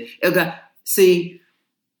diversity thing. Oh, God. See,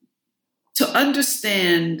 to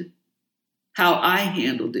understand how I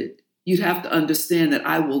handled it, you'd have to understand that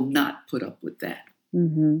I will not put up with that.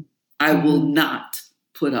 I will not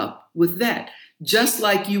put up with that. Just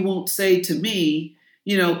like you won't say to me,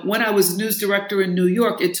 when I was news director in New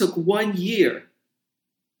York, it took 1 year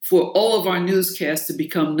for all of our newscasts to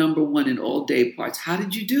become number one in all day parts. How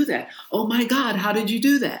did you do that? Oh my God, how did you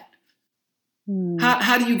do that?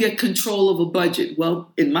 How do you get control of a budget?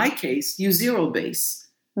 Well, in my case, you zero base.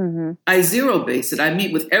 I zero base it. I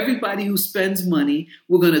meet with everybody who spends money.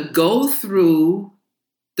 We're going to go through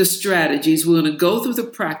the strategies. We're going to go through the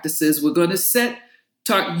practices. We're going to set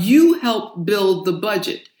you help build the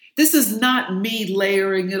budget. This is not me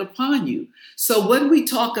layering it upon you. So when we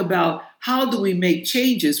talk about how do we make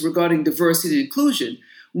changes regarding diversity and inclusion,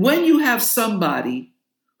 when you have somebody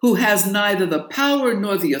who has neither the power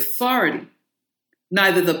nor the authority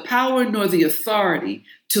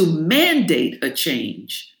to mandate a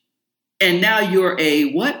change, and now you're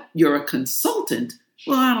you're a consultant.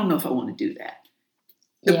 Well, I don't know if I want to do that.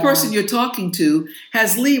 The person you're talking to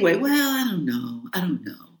has leeway. Well, I don't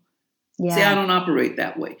know. Yeah. See, I don't operate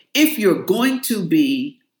that way. If you're going to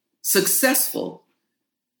be successful,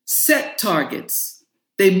 set targets.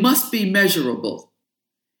 They must be measurable.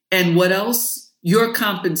 And what else? Your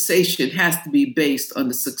compensation has to be based on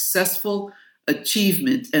the successful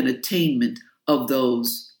achievement and attainment of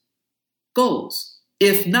those goals.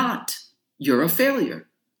 If not, you're a failure.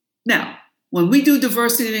 Now, when we do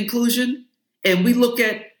diversity and inclusion and we look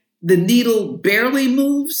at the needle barely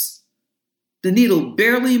moves,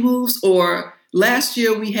 or last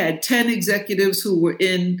year we had 10 executives who were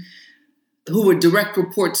direct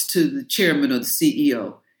reports to the chairman or the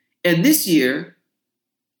CEO. And this year,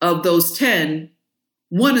 of those 10,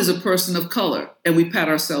 one is a person of color, and we pat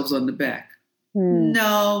ourselves on the back.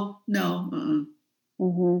 No.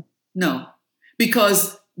 No,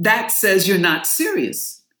 because that says you're not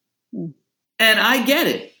serious. And I get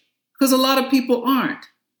it, because a lot of people aren't.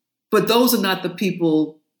 But those are not the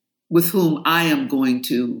people with whom I am going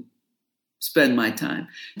to spend my time.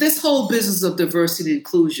 This whole business of diversity and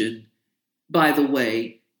inclusion, by the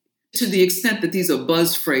way, to the extent that these are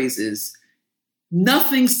buzz phrases,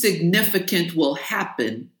 nothing significant will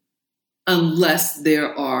happen unless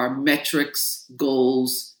there are metrics,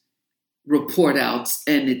 goals, report outs,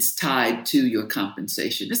 and it's tied to your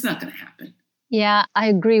compensation. It's not going to happen. Yeah, I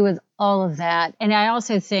agree with all of that. And I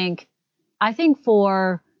also think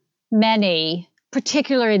for many,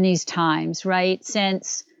 particularly in these times, right,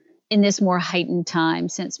 since in this more heightened time,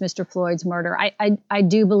 since Mr. Floyd's murder, I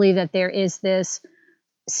do believe that there is this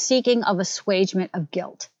seeking of assuagement of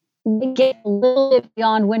guilt. We get a little bit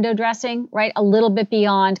beyond window dressing, right? A little bit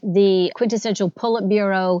beyond the quintessential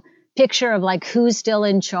Politburo picture of like who's still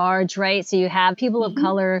in charge, right? So you have people of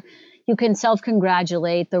color, you can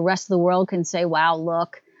self-congratulate. The rest of the world can say, wow,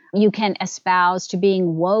 look, you can espouse to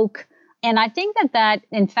being woke. And I think that,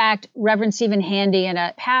 in fact, Reverend Stephen Handy in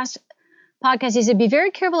a past podcast, he said, be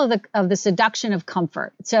very careful of the seduction of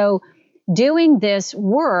comfort. So doing this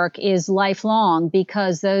work is lifelong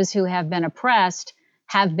because those who have been oppressed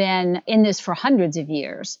have been in this for hundreds of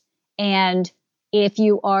years. And if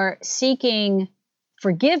you are seeking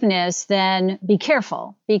forgiveness, then be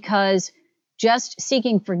careful, because just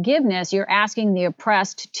seeking forgiveness. You're asking the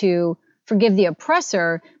oppressed to forgive the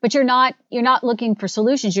oppressor, but you're not looking for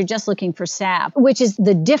solutions. You're just looking for salve, which is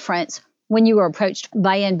the difference when you were approached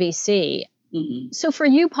by NBC. Mm-hmm. So for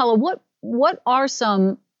you, Paula, what are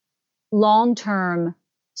some long-term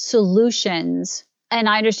solutions? And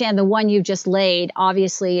I understand the one you've just laid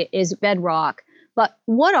obviously is bedrock, but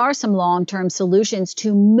what are some long-term solutions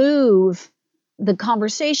to move the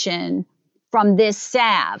conversation from this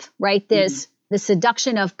salve, right? This the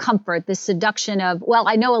seduction of comfort, the seduction of, well,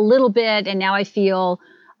 I know a little bit and now I feel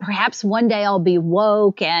perhaps one day I'll be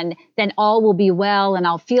woke and then all will be well and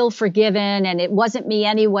I'll feel forgiven and it wasn't me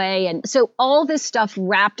anyway. And so all this stuff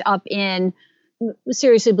wrapped up in,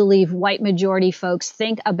 seriously believe white majority folks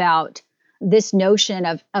think about this notion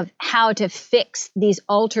of how to fix these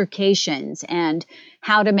altercations and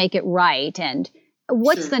how to make it right. And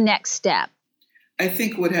what's the next step? I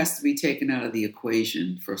think what has to be taken out of the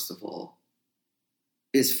equation, first of all,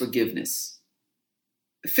 is forgiveness.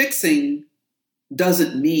 Fixing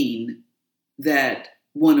doesn't mean that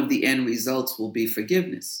one of the end results will be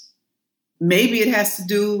forgiveness. Maybe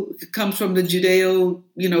it comes from the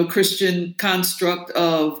Judeo, Christian construct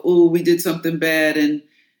of, oh, we did something bad and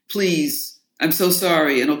please, I'm so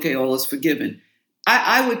sorry. And okay, all is forgiven.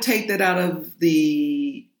 I would take that out of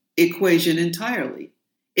the equation entirely.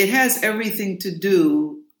 It has everything to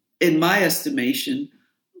do, in my estimation,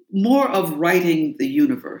 more of righting the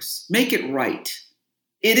universe. Make it right.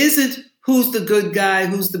 It isn't who's the good guy,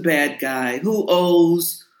 who's the bad guy, who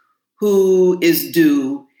owes, who is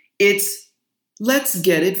due. It's let's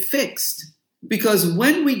get it fixed. Because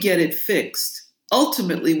when we get it fixed,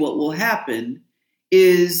 ultimately what will happen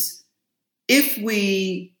is if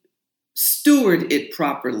we steward it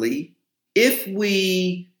properly, if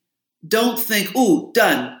we don't think, ooh,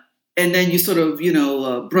 done, and then you sort of,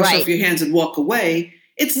 brush off your hands and walk away,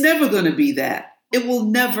 it's never going to be that. It will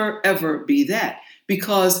never, ever be that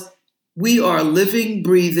because we are living,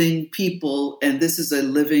 breathing people, and this is a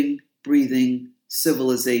living, breathing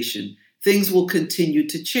civilization. Things will continue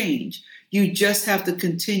to change. You just have to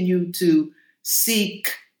continue to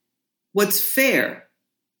seek what's fair,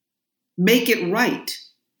 make it right.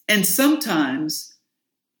 And sometimes,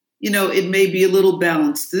 it may be a little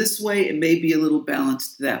balanced this way, it may be a little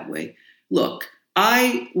balanced that way. Look,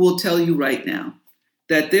 I will tell you right now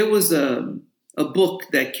that there was a book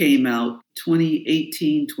that came out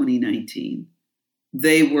 2018, 2019.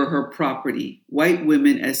 They Were Her Property, White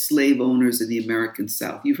Women as Slave Owners in the American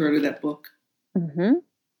South. You've heard of that book? Mm-hmm.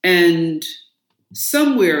 And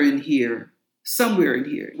somewhere in here,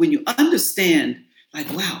 when you understand, like,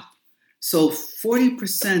 wow, so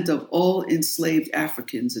 40% of all enslaved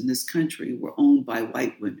Africans in this country were owned by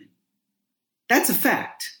white women. That's a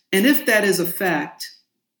fact. And if that is a fact,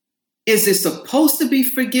 is there supposed to be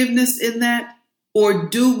forgiveness in that? Or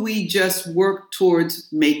do we just work towards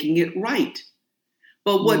making it right?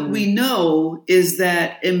 But what we know is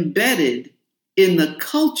that embedded in the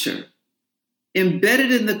culture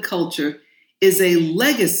is a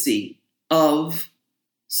legacy of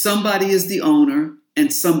somebody is the owner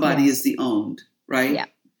and somebody is the owned, right? Yeah.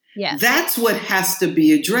 Yes. That's what has to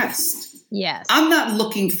be addressed. Yes. I'm not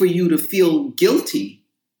looking for you to feel guilty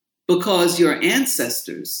because your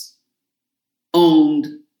ancestors owned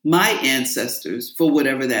my ancestors, for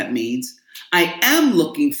whatever that means. I am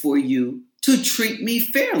looking for you to treat me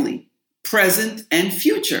fairly, present and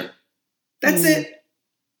future. That's it.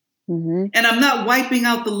 Mm-hmm. And I'm not wiping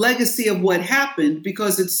out the legacy of what happened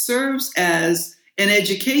because it serves as an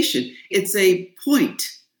education. It's a point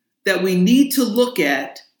that we need to look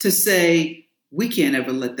at to say, we can't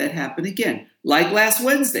ever let that happen again. Like last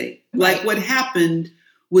Wednesday, like what happened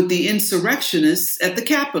with the insurrectionists at the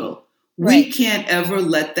Capitol. We can't ever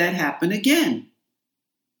let that happen again.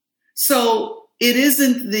 So it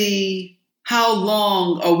isn't the how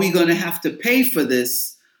long are we going to have to pay for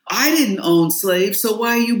this? I didn't own slaves, so why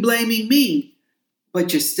are you blaming me?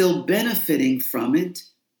 But you're still benefiting from it.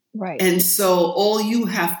 Right. And so all you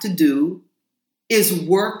have to do is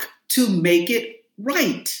work to make it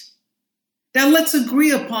right. Now let's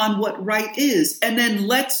agree upon what right is. And then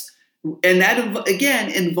and that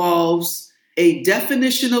again involves a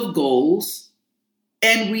definition of goals,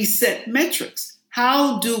 and we set metrics.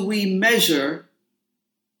 How do we measure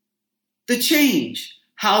the change?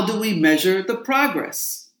 How do we measure the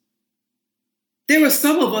progress? There were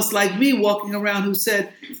some of us like me walking around who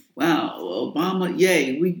said, wow, Obama,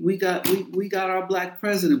 yay, we got our black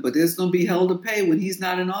president, but there's going to be hell to pay when he's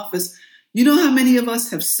not in office. You know how many of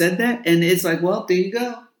us have said that? And it's like, well, there you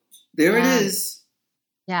go. There it is.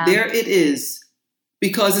 Yeah. There it is.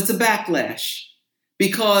 Because it's a backlash.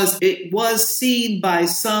 Because it was seen by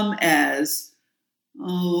some as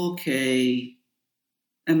oh, okay.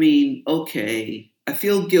 I mean, okay, I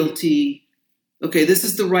feel guilty. Okay, this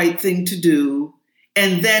is the right thing to do.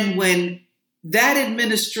 And then when that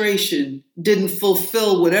administration didn't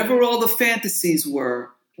fulfill whatever all the fantasies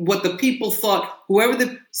were, what the people thought,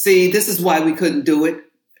 this is why we couldn't do it.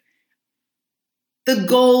 The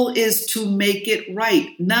goal is to make it right.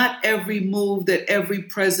 Not every move that every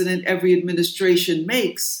president, every administration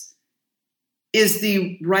makes is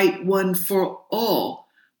the right one for all.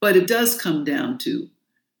 But it does come down to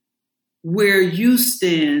where you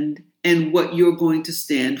stand and what you're going to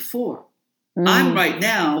stand for. I'm right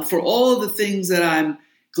now, for all of the things that I'm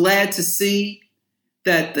glad to see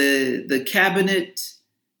that the cabinet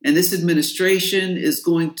and this administration is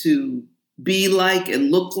going to be like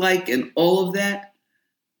and look like and all of that,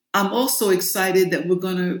 I'm also excited that we're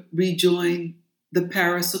going to rejoin the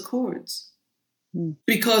Paris Accords.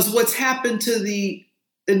 Because what's happened to the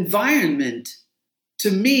environment,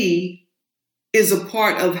 to me, is a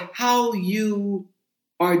part of how you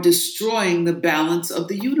are destroying the balance of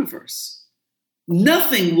the universe.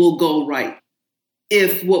 Nothing will go right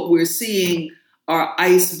if what we're seeing are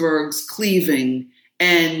icebergs cleaving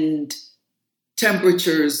and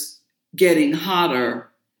temperatures getting hotter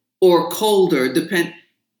or colder.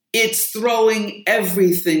 It's throwing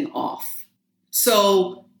everything off.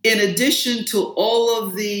 So in addition to all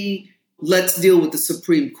of the let's deal with the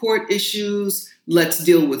Supreme Court issues, let's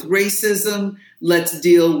deal with racism, let's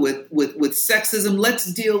deal with sexism,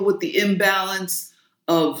 let's deal with the imbalance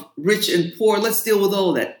of rich and poor, let's deal with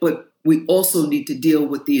all that. But we also need to deal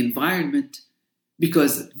with the environment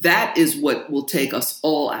because that is what will take us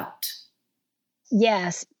all out.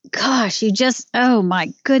 Yes. Gosh, oh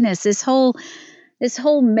my goodness, this whole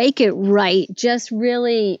make it right just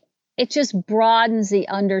really, it just broadens the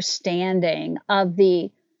understanding of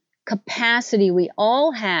the capacity we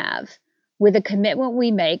all have with a commitment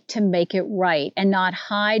we make to make it right and not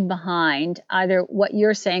hide behind either what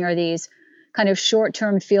you're saying are these kind of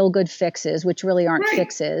short-term feel-good fixes, which really aren't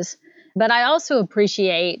fixes. But I also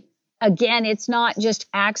appreciate, again, it's not just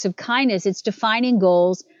acts of kindness, it's defining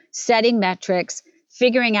goals, setting metrics,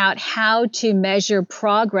 figuring out how to measure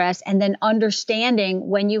progress, and then understanding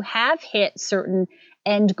when you have hit certain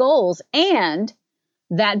end goals. And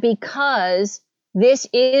that because this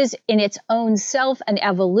is in its own self an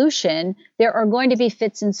evolution, there are going to be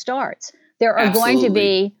fits and starts. There are going to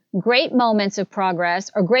be great moments of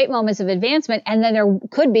progress or great moments of advancement, and then there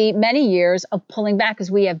could be many years of pulling back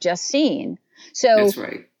as we have just seen. So that's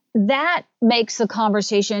right. That makes the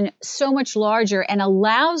conversation so much larger and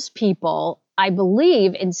allows people, I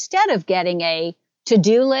believe, instead of getting a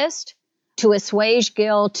to-do list to assuage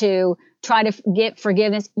guilt, to try to get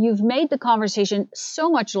forgiveness, you've made the conversation so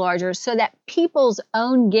much larger so that people's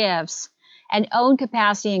own gifts and own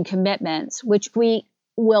capacity and commitments, which we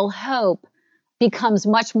will hope becomes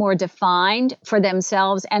much more defined for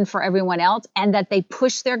themselves and for everyone else, and that they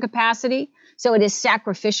push their capacity. So it is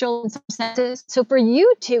sacrificial in some senses. So for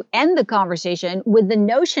you to end the conversation with the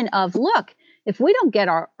notion of, look, if we don't get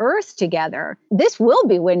our earth together, this will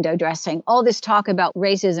be window dressing. All this talk about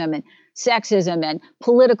racism and sexism and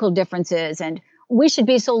political differences, and we should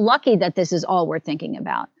be so lucky that this is all we're thinking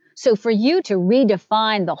about. So for you to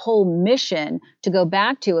redefine the whole mission to go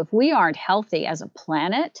back to, if we aren't healthy as a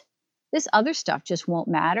planet, this other stuff just won't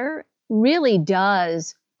matter, really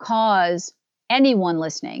does cause anyone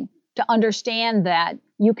listening to understand that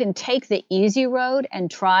you can take the easy road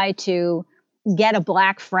and try to get a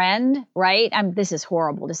black friend, right? This is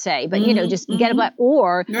horrible to say, but get a black,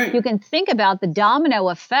 or you can think about the domino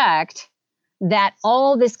effect that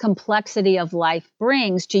all this complexity of life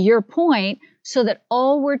brings, to your point, so that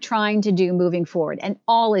all we're trying to do moving forward, and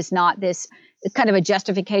all is not this kind of a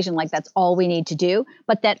justification like that's all we need to do,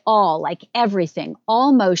 but that all, like everything,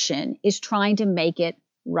 all motion is trying to make it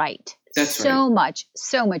right. That's so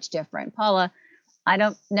much different. Paula, I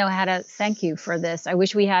don't know how to thank you for this. I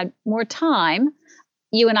wish we had more time.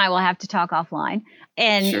 You and I will have to talk offline.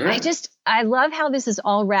 And sure. I love how this is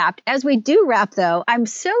all wrapped. As we do wrap, though, I'm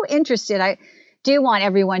so interested. I do want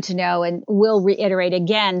everyone to know, and will reiterate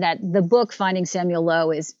again, that the book Finding Samuel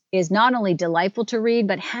Lowe is not only delightful to read,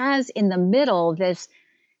 but has in the middle this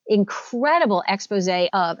incredible expose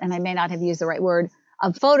of, and I may not have used the right word,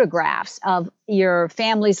 of photographs of your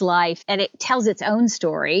family's life. And it tells its own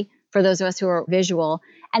story for those of us who are visual.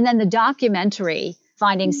 And then the documentary,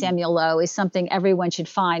 Finding Samuel Lowe, is something everyone should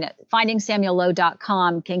find.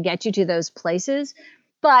 FindingSamuelLowe.com can get you to those places.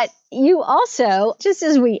 But you also, just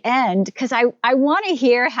as we end, because I want to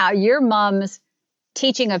hear how your mom's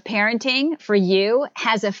teaching of parenting for you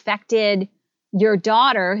has affected your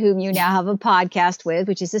daughter, whom you now have a podcast with,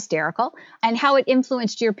 which is hysterical, and how it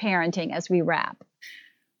influenced your parenting as we wrap.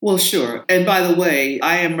 Well, sure. And by the way,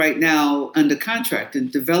 I am right now under contract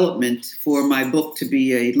and development for my book to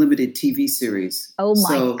be a limited TV series. Oh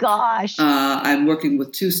my gosh. I'm working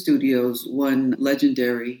with two studios, one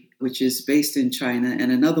Legendary, which is based in China,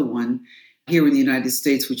 and another one here in the United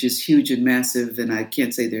States, which is huge and massive, and I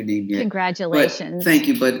can't say their name yet. Congratulations. Thank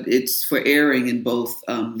you, but it's for airing in both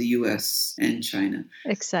the U.S. and China.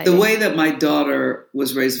 Exciting. The way that my daughter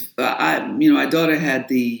was raised, my daughter had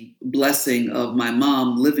the blessing of my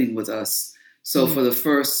mom living with us. So for the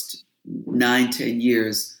first 9-10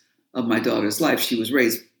 years of my daughter's life, she was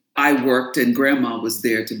raised. I worked and grandma was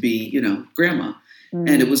there to be, grandma. And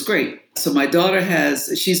it was great. So my daughter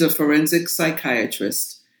she's a forensic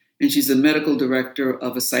psychiatrist. And she's a medical director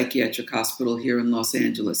of a psychiatric hospital here in Los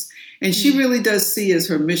Angeles. And she really does see as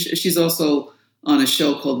her mission, she's also on a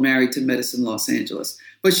show called Married to Medicine Los Angeles,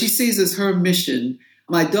 but she sees as her mission.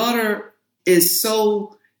 My daughter is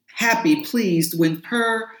so happy, pleased when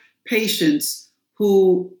her patients,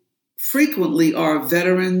 who frequently are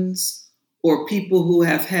veterans or people who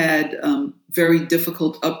have had very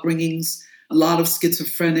difficult upbringings, a lot of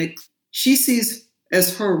schizophrenic, she sees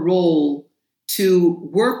as her role to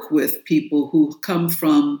work with people who come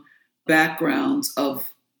from backgrounds of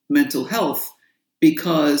mental health,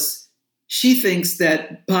 because she thinks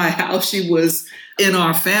that by how she was in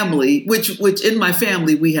our family, which in my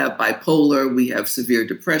family, we have bipolar, we have severe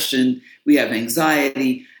depression, we have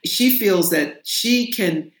anxiety. She feels that she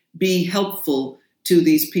can be helpful to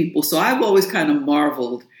these people. So I've always kind of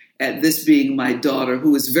marveled at this being my daughter,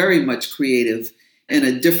 who is very much creative in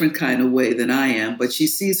a different kind of way than I am, but she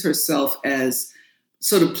sees herself as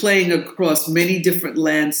sort of playing across many different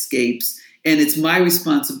landscapes. And it's my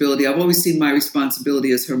responsibility. I've always seen my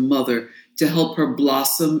responsibility as her mother to help her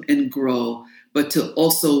blossom and grow, but to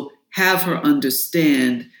also have her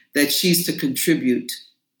understand that she's to contribute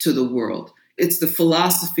to the world. It's the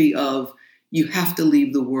philosophy of you have to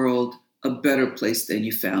leave the world a better place than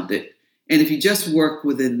you found it. And if you just work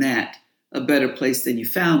within that, a better place than you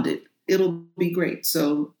found it, it'll be great.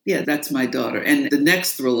 So, yeah, that's my daughter. And the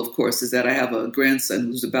next thrill, of course, is that I have a grandson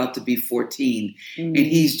who's about to be 14. And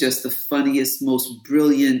he's just the funniest, most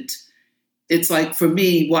brilliant. It's like, for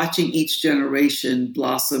me, watching each generation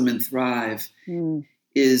blossom and thrive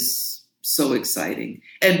is so exciting.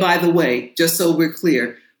 And by the way, just so we're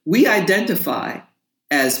clear, we identify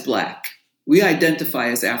as Black. We identify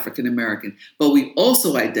as African American, but we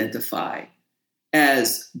also identify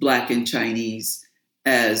as Black and Chinese,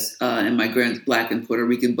 and my Black and Puerto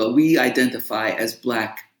Rican, but we identify as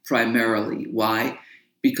Black primarily. Why?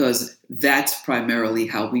 Because that's primarily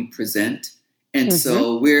how we present. And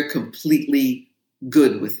so we're completely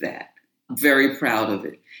good with that. I'm very proud of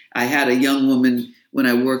it. I had a young woman when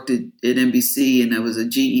I worked at NBC, and I was a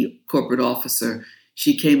GE corporate officer.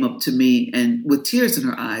 She came up to me and with tears in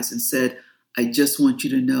her eyes and said, "I just want you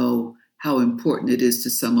to know how important it is to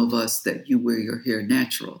some of us that you wear your hair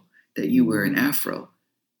natural, that you wear an afro."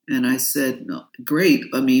 And I said, "No, great.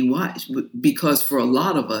 I mean, why?" Because for a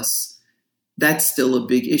lot of us, that's still a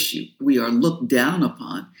big issue. We are looked down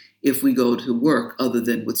upon if we go to work other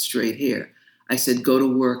than with straight hair. I said, go to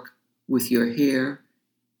work with your hair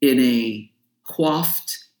in a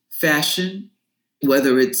coiffed fashion,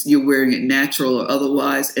 whether it's you're wearing it natural or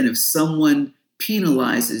otherwise. And if someone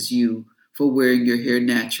penalizes you for wearing your hair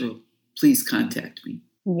natural, please contact me.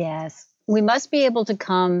 Yes. We must be able to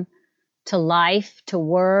come to life, to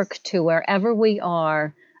work, to wherever we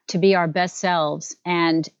are, to be our best selves.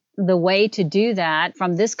 And the way to do that,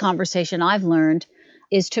 from this conversation I've learned,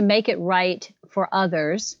 is to make it right for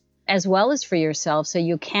others as well as for yourself, so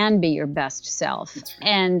you can be your best self. Right.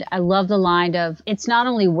 And I love the line of, it's not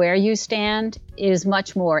only where you stand, it is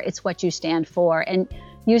much more, it's what you stand for. And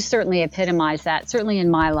you certainly epitomize that, certainly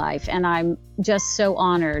in my life. And I'm just so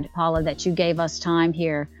honored, Paula, that you gave us time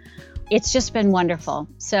here. It's just been wonderful.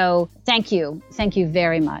 So thank you. Thank you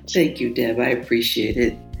very much. Thank you, Deb. I appreciate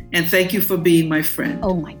it. And thank you for being my friend.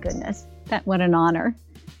 Oh, my goodness. What an honor.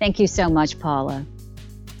 Thank you so much, Paula.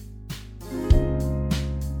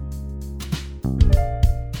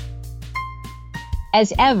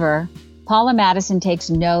 As ever, Paula Madison takes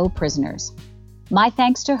no prisoners. My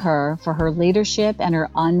thanks to her for her leadership and her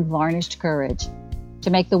unvarnished courage to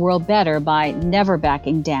make the world better by never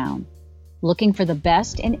backing down, looking for the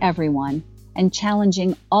best in everyone, and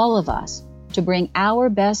challenging all of us to bring our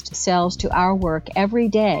best selves to our work every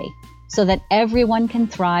day so that everyone can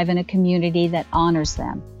thrive in a community that honors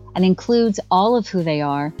them and includes all of who they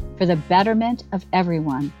are for the betterment of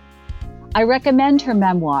everyone. I recommend her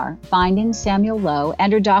memoir, Finding Samuel Lowe,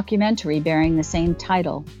 and her documentary bearing the same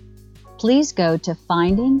title. Please go to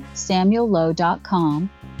findingsamuellowe.com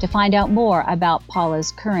to find out more about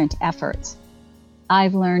Paula's current efforts.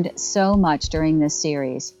 I've learned so much during this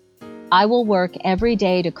series. I will work every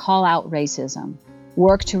day to call out racism,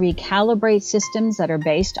 work to recalibrate systems that are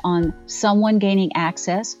based on someone gaining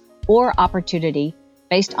access or opportunity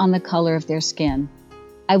based on the color of their skin.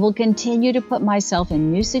 I will continue to put myself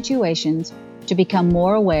in new situations to become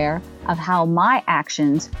more aware of how my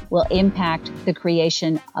actions will impact the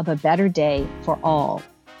creation of a better day for all.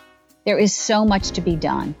 There is so much to be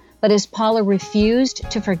done, but as Paula refused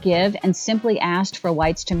to forgive and simply asked for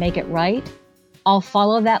whites to make it right, I'll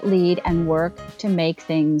follow that lead and work to make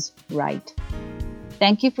things right.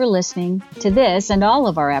 Thank you for listening to this and all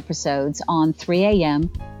of our episodes on 3 a.m.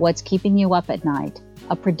 What's Keeping You Up at Night,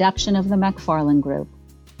 a production of the McFarland Group.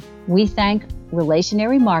 We thank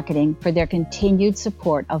Relationary Marketing for their continued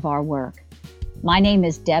support of our work. My name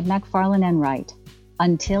is Deb McFarland Enright.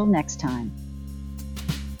 Until next time.